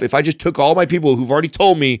math of if I just took all my people who've already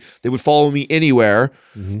told me they would follow me anywhere,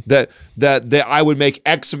 that I would make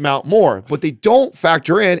X amount more. What they don't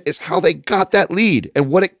factor in is how they got that lead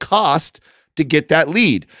and what it cost to get that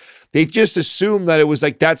lead. They just assume that it was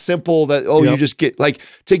like that simple that, you just get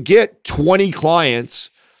to get 20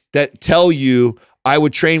 clients that tell you, I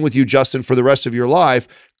would train with you, Justin, for the rest of your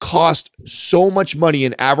life, cost so much money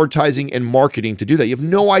in advertising and marketing to do that. You have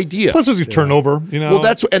no idea. Plus, there's a turnover, Well,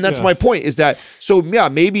 that's my point is that,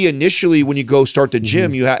 maybe initially when you go start the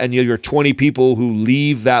gym, you're 20 people who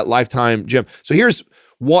leave that Lifetime gym. So here's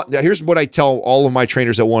what I tell all of my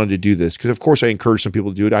trainers that wanted to do this, because of course I encourage some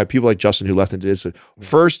people to do it. I have people like Justin who left and did this. So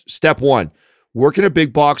first, step one, work in a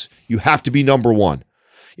big box. You have to be number one.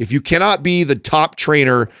 If you cannot be the top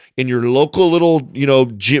trainer in your local little,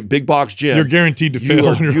 gym, big box gym, you're guaranteed to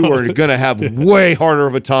fail. You are going to have way harder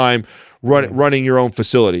of a time running your own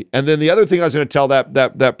facility. And then the other thing I was going to tell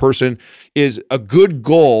that person is a good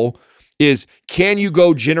goal is can you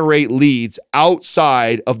go generate leads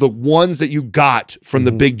outside of the ones that you got from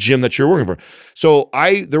the big gym that you're working for? So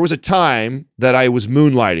there was a time that I was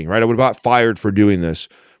moonlighting, right? I would have got fired for doing this.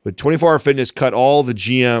 But 24 Hour Fitness cut all the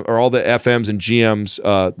GM or all the FMs and GMs.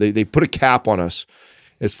 They put a cap on us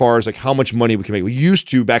as far as like how much money we can make. We used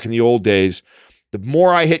to back in the old days. The more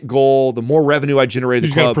I hit goal, the more revenue I generated.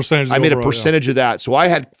 The club, I made a percentage of that, so I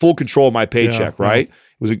had full control of my paycheck. Right,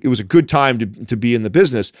 it was a good time to be in the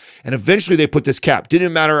business. And eventually, they put this cap.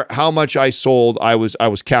 Didn't matter how much I sold, I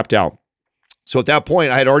was capped out. So at that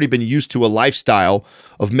point, I had already been used to a lifestyle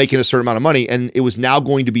of making a certain amount of money, and it was now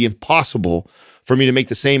going to be impossible for me to make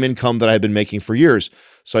the same income that I had been making for years.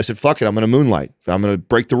 So I said, "Fuck it, I'm going to moonlight. I'm going to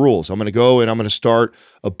break the rules. I'm going to go and I'm going to start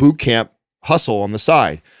a boot camp hustle on the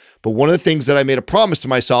side." But one of the things that I made a promise to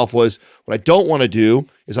myself was what I don't want to do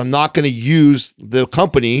is I'm not going to use the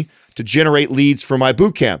company to generate leads for my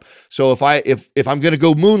boot camp. So if I'm going to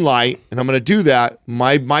go moonlight and I'm going to do that,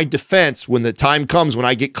 my defense when the time comes when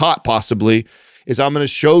I get caught possibly is I'm going to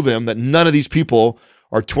show them that none of these people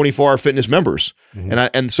are 24 Hour Fitness members.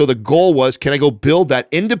 And so the goal was, can I go build that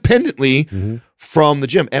independently from the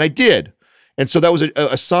gym? And I did. And so that was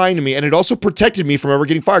a sign to me, and it also protected me from ever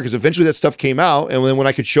getting fired because eventually that stuff came out, and then when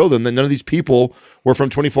I could show them that none of these people were from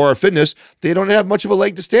 24 Hour Fitness, they don't have much of a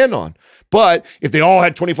leg to stand on. But if they all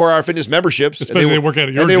had 24 Hour Fitness memberships, especially they work out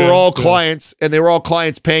at your and they gym, were all clients, and they were all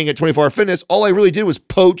clients paying at 24 Hour Fitness, all I really did was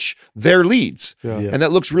poach their leads, and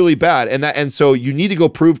that looks really bad. And so you need to go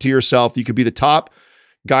prove to yourself that you could be the top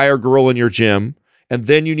guy or girl in your gym. And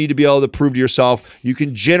then you need to be able to prove to yourself you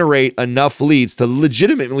can generate enough leads to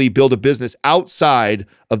legitimately build a business outside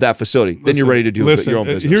of that facility. Then you're ready to do your own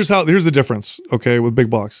business. Here's the difference, okay, with big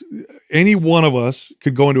box. Any one of us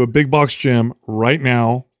could go into a big box gym right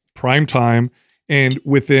now, prime time, and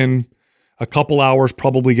within a couple hours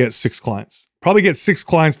probably get 6 clients. Probably get 6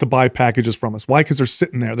 clients to buy packages from us. Why? Because they're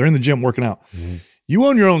sitting there. They're in the gym working out. You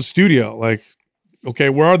own your own studio. Like, okay,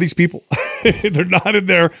 where are these people? They're not in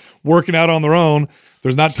there working out on their own.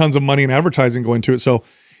 There's not tons of money in advertising going to it. So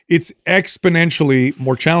it's exponentially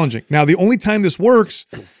more challenging. Now, the only time this works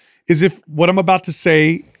is if what I'm about to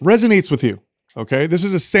say resonates with you, okay? This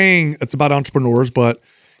is a saying that's about entrepreneurs, but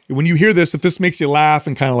when you hear this, if this makes you laugh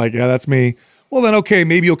and kind of like, yeah, that's me, well then, okay,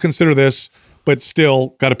 maybe you'll consider this, but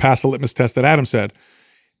still got to pass the litmus test that Adam said.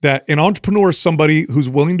 That an entrepreneur is somebody who's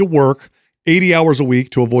willing to work 80 hours a week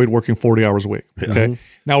to avoid working 40 hours a week, okay?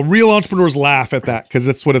 Now, real entrepreneurs laugh at that because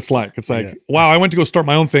that's what it's like. It's like, wow, I went to go start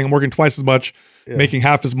my own thing. I'm working twice as much, making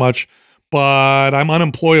half as much, but I'm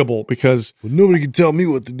unemployable because— well, nobody can tell me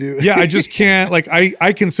what to do. Yeah, I just can't. Like,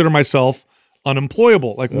 I consider myself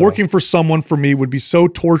unemployable. Like, working for someone for me would be so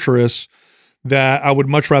torturous that I would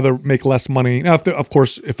much rather make less money. Now, of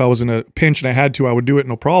course, if I was in a pinch and I had to, I would do it,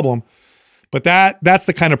 no problem. But that's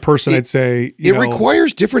the kind of person I'd say. It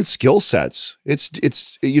requires different skill sets.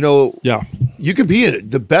 It's you know, you could be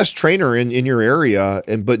the best trainer in your area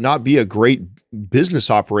but not be a great business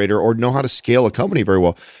operator or know how to scale a company very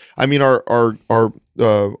well. I mean, our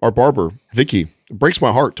barber Vicky, it breaks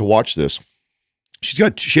my heart to watch this.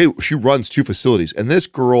 She runs 2 facilities, and this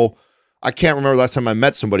girl, I can't remember the last time I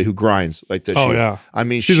met somebody who grinds like this. I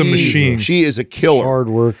mean, she's a machine. She is a killer,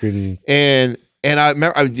 hardworking, And I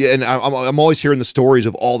remember, I'm always hearing the stories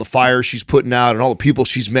of all the fires she's putting out and all the people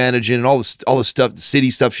she's managing and all the stuff, the city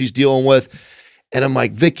stuff she's dealing with. And I'm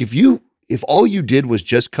like, Vic, if all you did was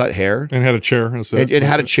just cut hair and had a chair and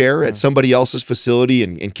had a chair at somebody else's facility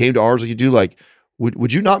and came to ours like you do, like,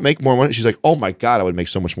 would you not make more money? She's like, oh my God, I would make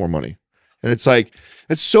so much more money. And it's like,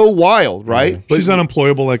 it's so wild, right? But she's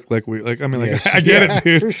unemployable, I get it,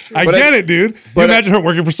 dude. I get it, dude. Can you imagine her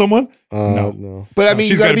working for someone? No. But I mean,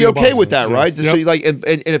 you got to be okay with that, right? So you like, and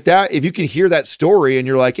if you can hear that story and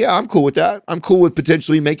you're like, yeah, I'm cool with that. I'm cool with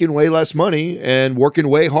potentially making way less money and working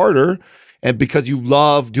way harder. And because you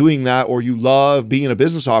love doing that or you love being a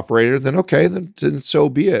business operator, then okay, then so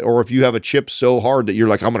be it. Or if you have a chip so hard that you're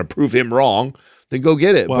like, I'm going to prove him wrong, then go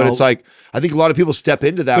get it. Well, but it's like, I think a lot of people step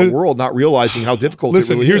into that world not realizing how difficult it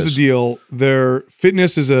really is. Here's the deal. Their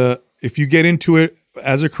fitness is if you get into it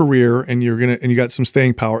as a career and you got some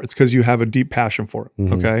staying power, it's because you have a deep passion for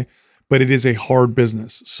it. Okay. But it is a hard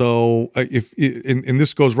business. So and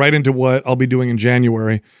this goes right into what I'll be doing in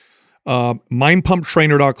January,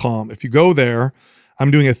 mindpumptrainer.com. If you go there,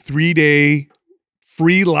 I'm doing a 3-day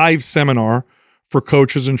free live seminar for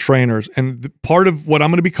coaches and trainers. And part of what I'm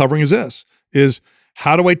going to be covering is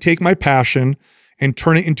how do I take my passion and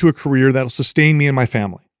turn it into a career that'll sustain me and my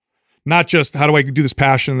family? Not just how do I do this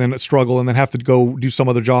passion and then struggle and then have to go do some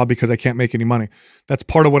other job because I can't make any money. That's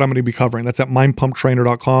part of what I'm going to be covering. That's at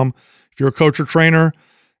mindpumptrainer.com. If you're a coach or trainer,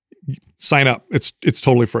 sign up. It's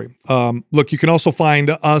totally free. Look, you can also find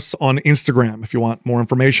us on Instagram if you want more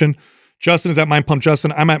information. Justin is at Mind Pump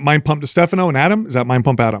Justin. I'm at Mind Pump DeStefano, and Adam is at Mind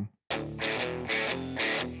Pump Adam.